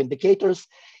IYCF indicators.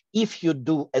 If you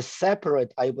do a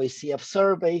separate IYCF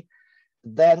survey,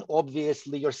 then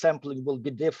obviously your sampling will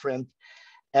be different.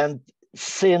 And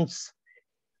since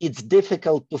it's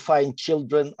difficult to find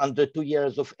children under 2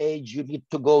 years of age, you need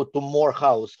to go to more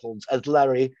households. As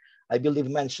Larry, I believe,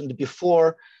 mentioned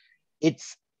before,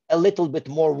 it's a little bit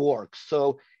more work.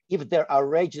 So if there are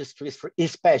registries,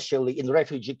 especially in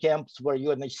refugee camps where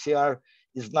UNHCR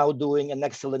is now doing an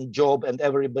excellent job and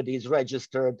everybody is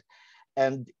registered,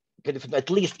 and at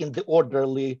least in the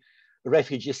orderly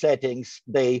refugee settings,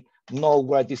 they know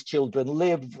where these children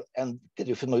live and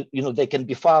they can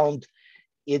be found.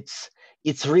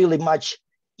 It's really much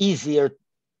easier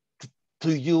to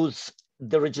use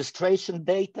the registration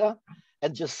data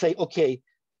and just say, okay,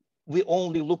 we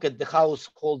only look at the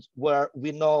households where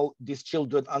we know these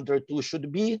children under 2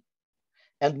 should be,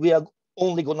 and we are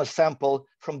only going to sample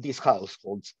from these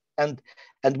households. And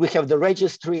we have the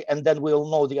registry, and then we'll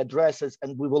know the addresses,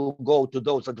 and we will go to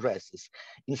those addresses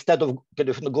instead of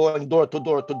going door to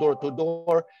door to door to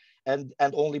door, and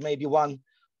only maybe 1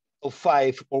 of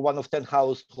 5 or 1 of 10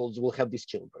 households will have these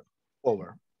children.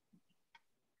 Over.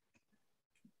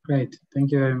 Great,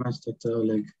 thank you very much, Dr.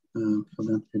 Oleg, for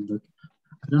that feedback.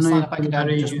 I don't know if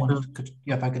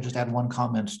I could just add one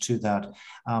comment to that.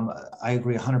 I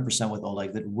agree 100% with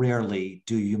Oleg that rarely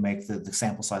do you make the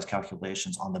sample size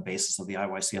calculations on the basis of the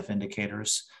IYCF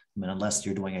indicators. I mean, unless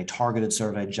you're doing a targeted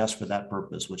survey just for that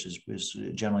purpose, which is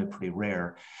generally pretty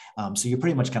rare. So you're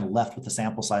pretty much kind of left with the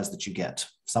sample size that you get.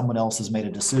 Someone else has made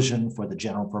a decision for the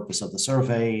general purpose of the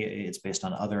survey. It's based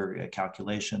on other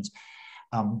calculations.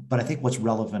 But I think what's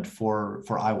relevant for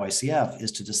IYCF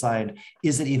is to decide,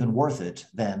 is it even worth it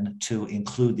then to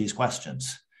include these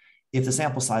questions? If the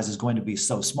sample size is going to be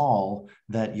so small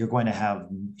that you're going to have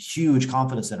huge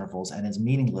confidence intervals and it's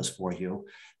meaningless for you,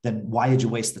 then why did you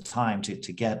waste the time to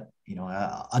get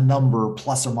a number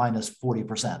plus or minus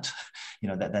 40%?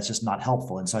 That's just not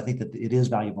helpful. And so I think that it is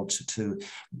valuable to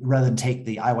rather than take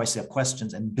the IYCF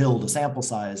questions and build a sample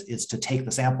size, is to take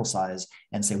the sample size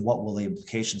and say, what will the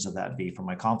implications of that be for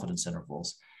my confidence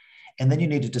intervals? And then you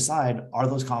need to decide, are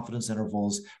those confidence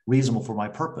intervals reasonable for my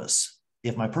purpose?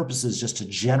 If my purpose is just to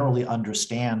generally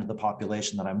understand the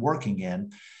population that I'm working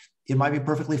in, it might be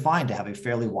perfectly fine to have a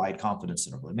fairly wide confidence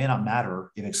interval. It may not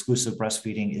matter if exclusive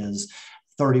breastfeeding is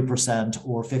 30%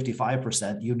 or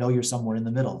 55%, you know you're somewhere in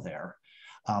the middle there.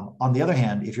 On the other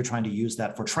hand, if you're trying to use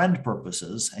that for trend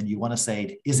purposes and you want to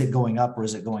say, is it going up or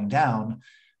is it going down?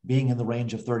 Being in the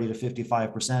range of 30 to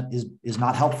 55% is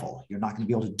not helpful. You're not going to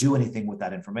be able to do anything with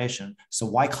that information. So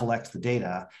why collect the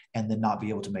data and then not be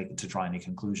able to draw any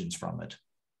conclusions from it?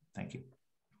 Thank you.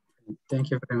 Thank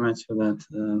you very much for that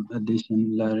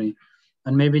addition, Larry.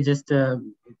 And maybe just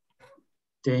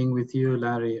staying with you,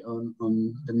 Larry,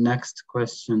 on the next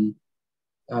question.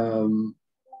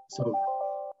 So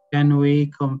can we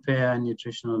compare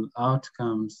nutritional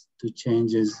outcomes to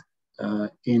changes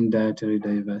in dietary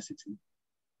diversity?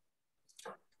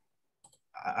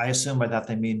 I assume by that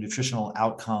they mean nutritional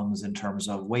outcomes in terms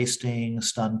of wasting,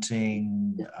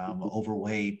 stunting,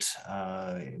 overweight,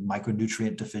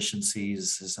 micronutrient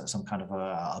deficiencies, is some kind of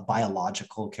a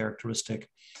biological characteristic.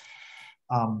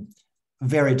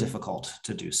 Very difficult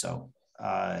to do so.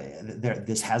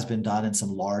 This has been done in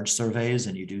some large surveys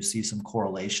and you do see some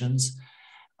correlations.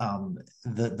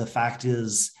 The fact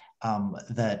is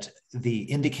that the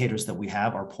indicators that we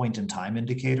have are point-in-time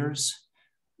indicators,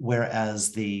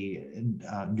 whereas the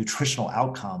nutritional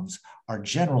outcomes are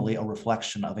generally a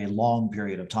reflection of a long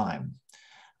period of time.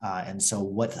 And so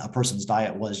what a person's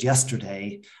diet was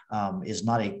yesterday is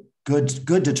not a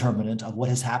good determinant of what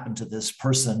has happened to this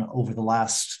person over the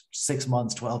last 6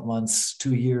 months, 12 months,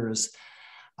 2 years.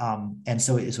 And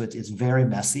so it's very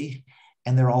messy.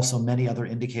 And there are also many other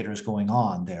indicators going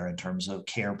on there in terms of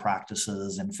care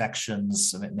practices,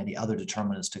 infections, and many other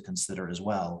determinants to consider as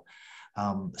well.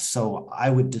 So I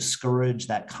would discourage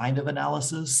that kind of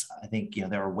analysis. I think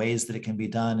there are ways that it can be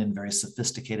done in very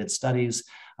sophisticated studies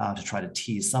to try to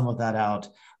tease some of that out,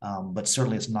 but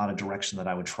certainly it's not a direction that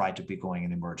I would try to be going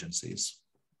in emergencies.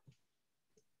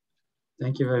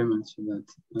 Thank you very much for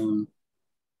that.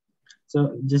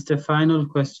 So just a final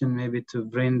question maybe to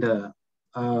Brenda.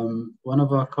 One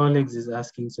of our colleagues is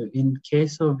asking, so in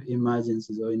case of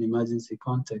emergencies or in emergency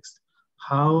context,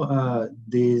 how are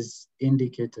these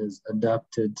indicators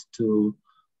adapted to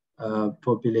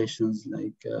populations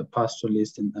like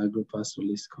pastoralist and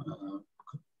agro-pastoralist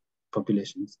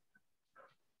populations?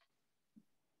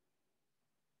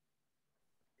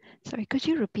 Sorry, could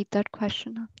you repeat that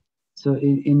question? So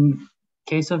in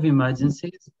case of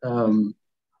emergencies,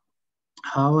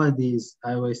 how are these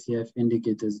IYCF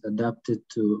indicators adapted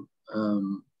to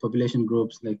population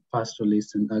groups like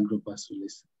pastoralists and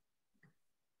agro-pastoralists?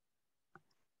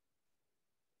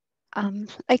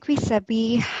 Like we said,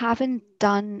 we haven't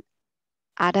done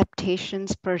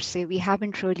adaptations per se. We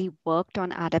haven't really worked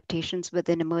on adaptations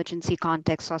within emergency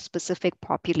contexts or specific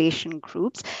population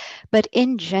groups. But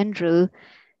in general,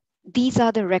 these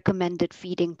are the recommended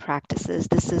feeding practices.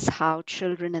 This is how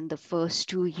children in the first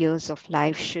 2 years of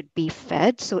life should be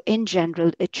fed. So in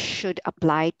general, it should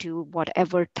apply to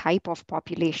whatever type of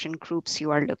population groups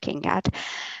you are looking at.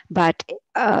 But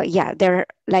yeah,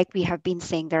 like we have been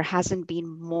saying, there hasn't been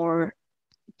more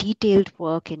detailed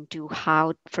work into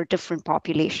how, for different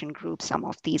population groups, some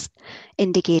of these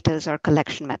indicators or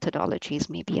collection methodologies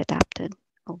may be adapted.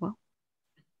 Over.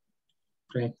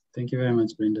 Great. Thank you very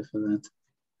much, Brenda, for that.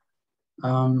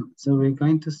 So we're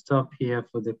going to stop here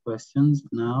for the questions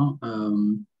now,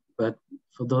 but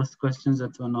for those questions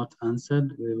that were not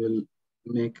answered, we will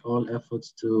make all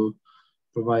efforts to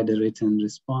provide a written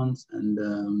response.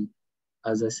 And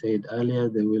as I said earlier,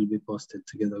 they will be posted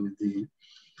together with the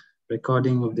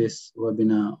recording of this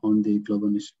webinar on the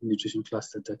Global Nutrition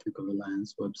Cluster Technical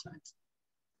Alliance website.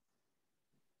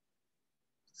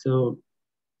 So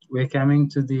we're coming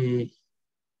to the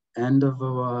end of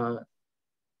our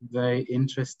very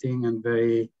interesting and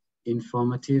very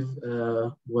informative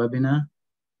webinar.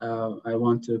 I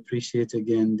want to appreciate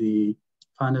again the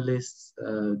panelists,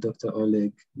 Dr.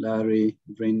 Oleg, Larry,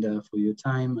 Brenda, for your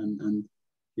time and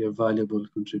your valuable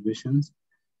contributions.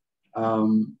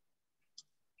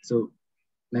 So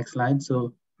next slide.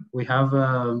 So we have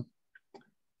a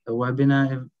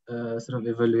webinar sort of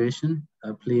evaluation.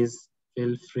 Please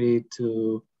feel free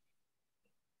to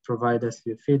provide us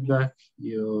your feedback,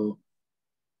 your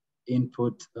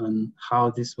input on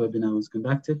how this webinar was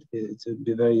conducted. It would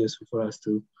be very useful for us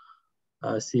to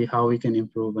see how we can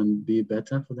improve and be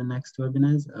better for the next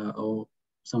webinars, or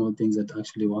some of the things that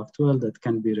actually worked well that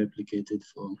can be replicated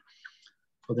for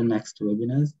the next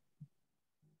webinars.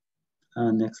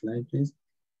 Next slide, please.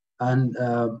 And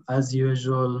as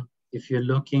usual, if you're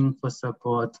looking for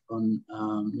support on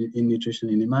in nutrition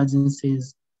in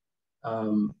emergencies,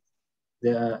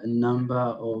 there are a number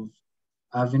of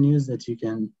avenues that you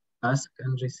can ask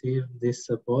and receive this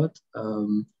support.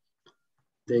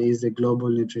 There is a Global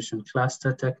Nutrition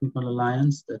Cluster Technical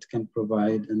Alliance that can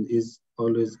provide and is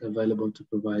always available to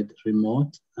provide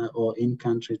remote or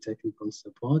in-country technical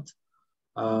support.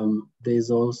 There is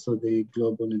also the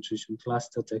Global Nutrition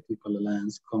Cluster Technical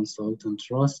Alliance consultant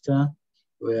roster,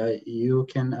 where you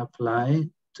can apply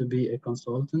to be a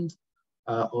consultant,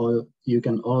 or you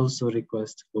can also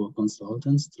request for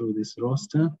consultants through this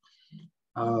roster.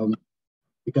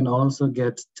 You can also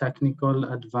get technical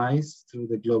advice through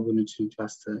the Global Nutrition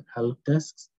Cluster help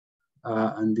desks,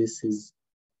 and this is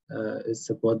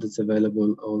support that's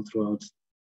available all throughout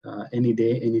any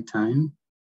day, any time.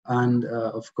 And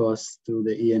of course, through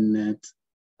the ENNet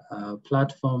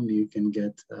platform, you can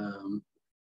get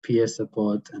peer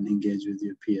support and engage with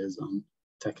your peers on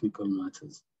technical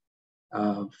matters.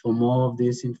 For more of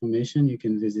this information, you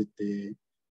can visit the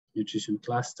Nutrition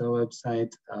Cluster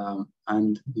website,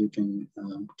 and you can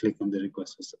click on the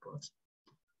request for support.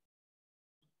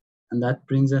 And that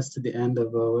brings us to the end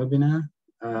of our webinar.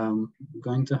 I'm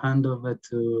going to hand over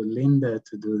to Linda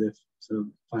to do the sort of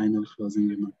final closing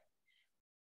remarks.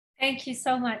 Thank you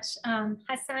so much,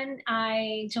 Hassan.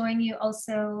 I join you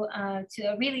also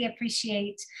to really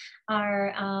appreciate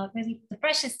our really the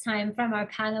precious time from our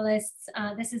panelists.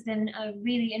 This has been a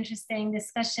really interesting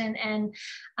discussion, and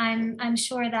I'm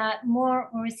sure that we'll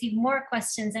receive more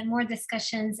questions and more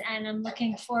discussions, and I'm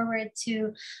looking forward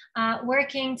to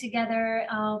working together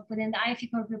within the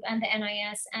IFE Core Group and the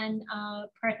NIS and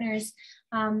partners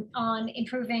on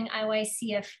improving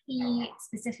IYCF-E,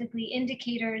 specifically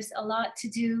indicators, a lot to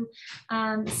do.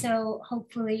 So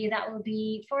hopefully that will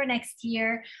be for next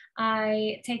year.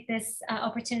 I take this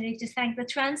opportunity to thank the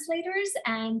translators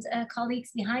and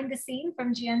colleagues behind the scene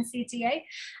from GNCTA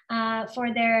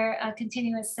for their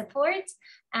continuous support,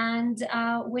 and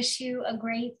wish you a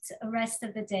great rest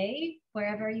of the day,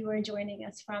 wherever you are joining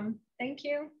us from. Thank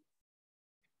you.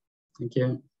 Thank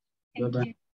you. Thank Bye-bye.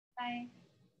 you. Bye.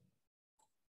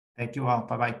 Thank you all.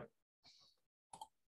 Bye-bye.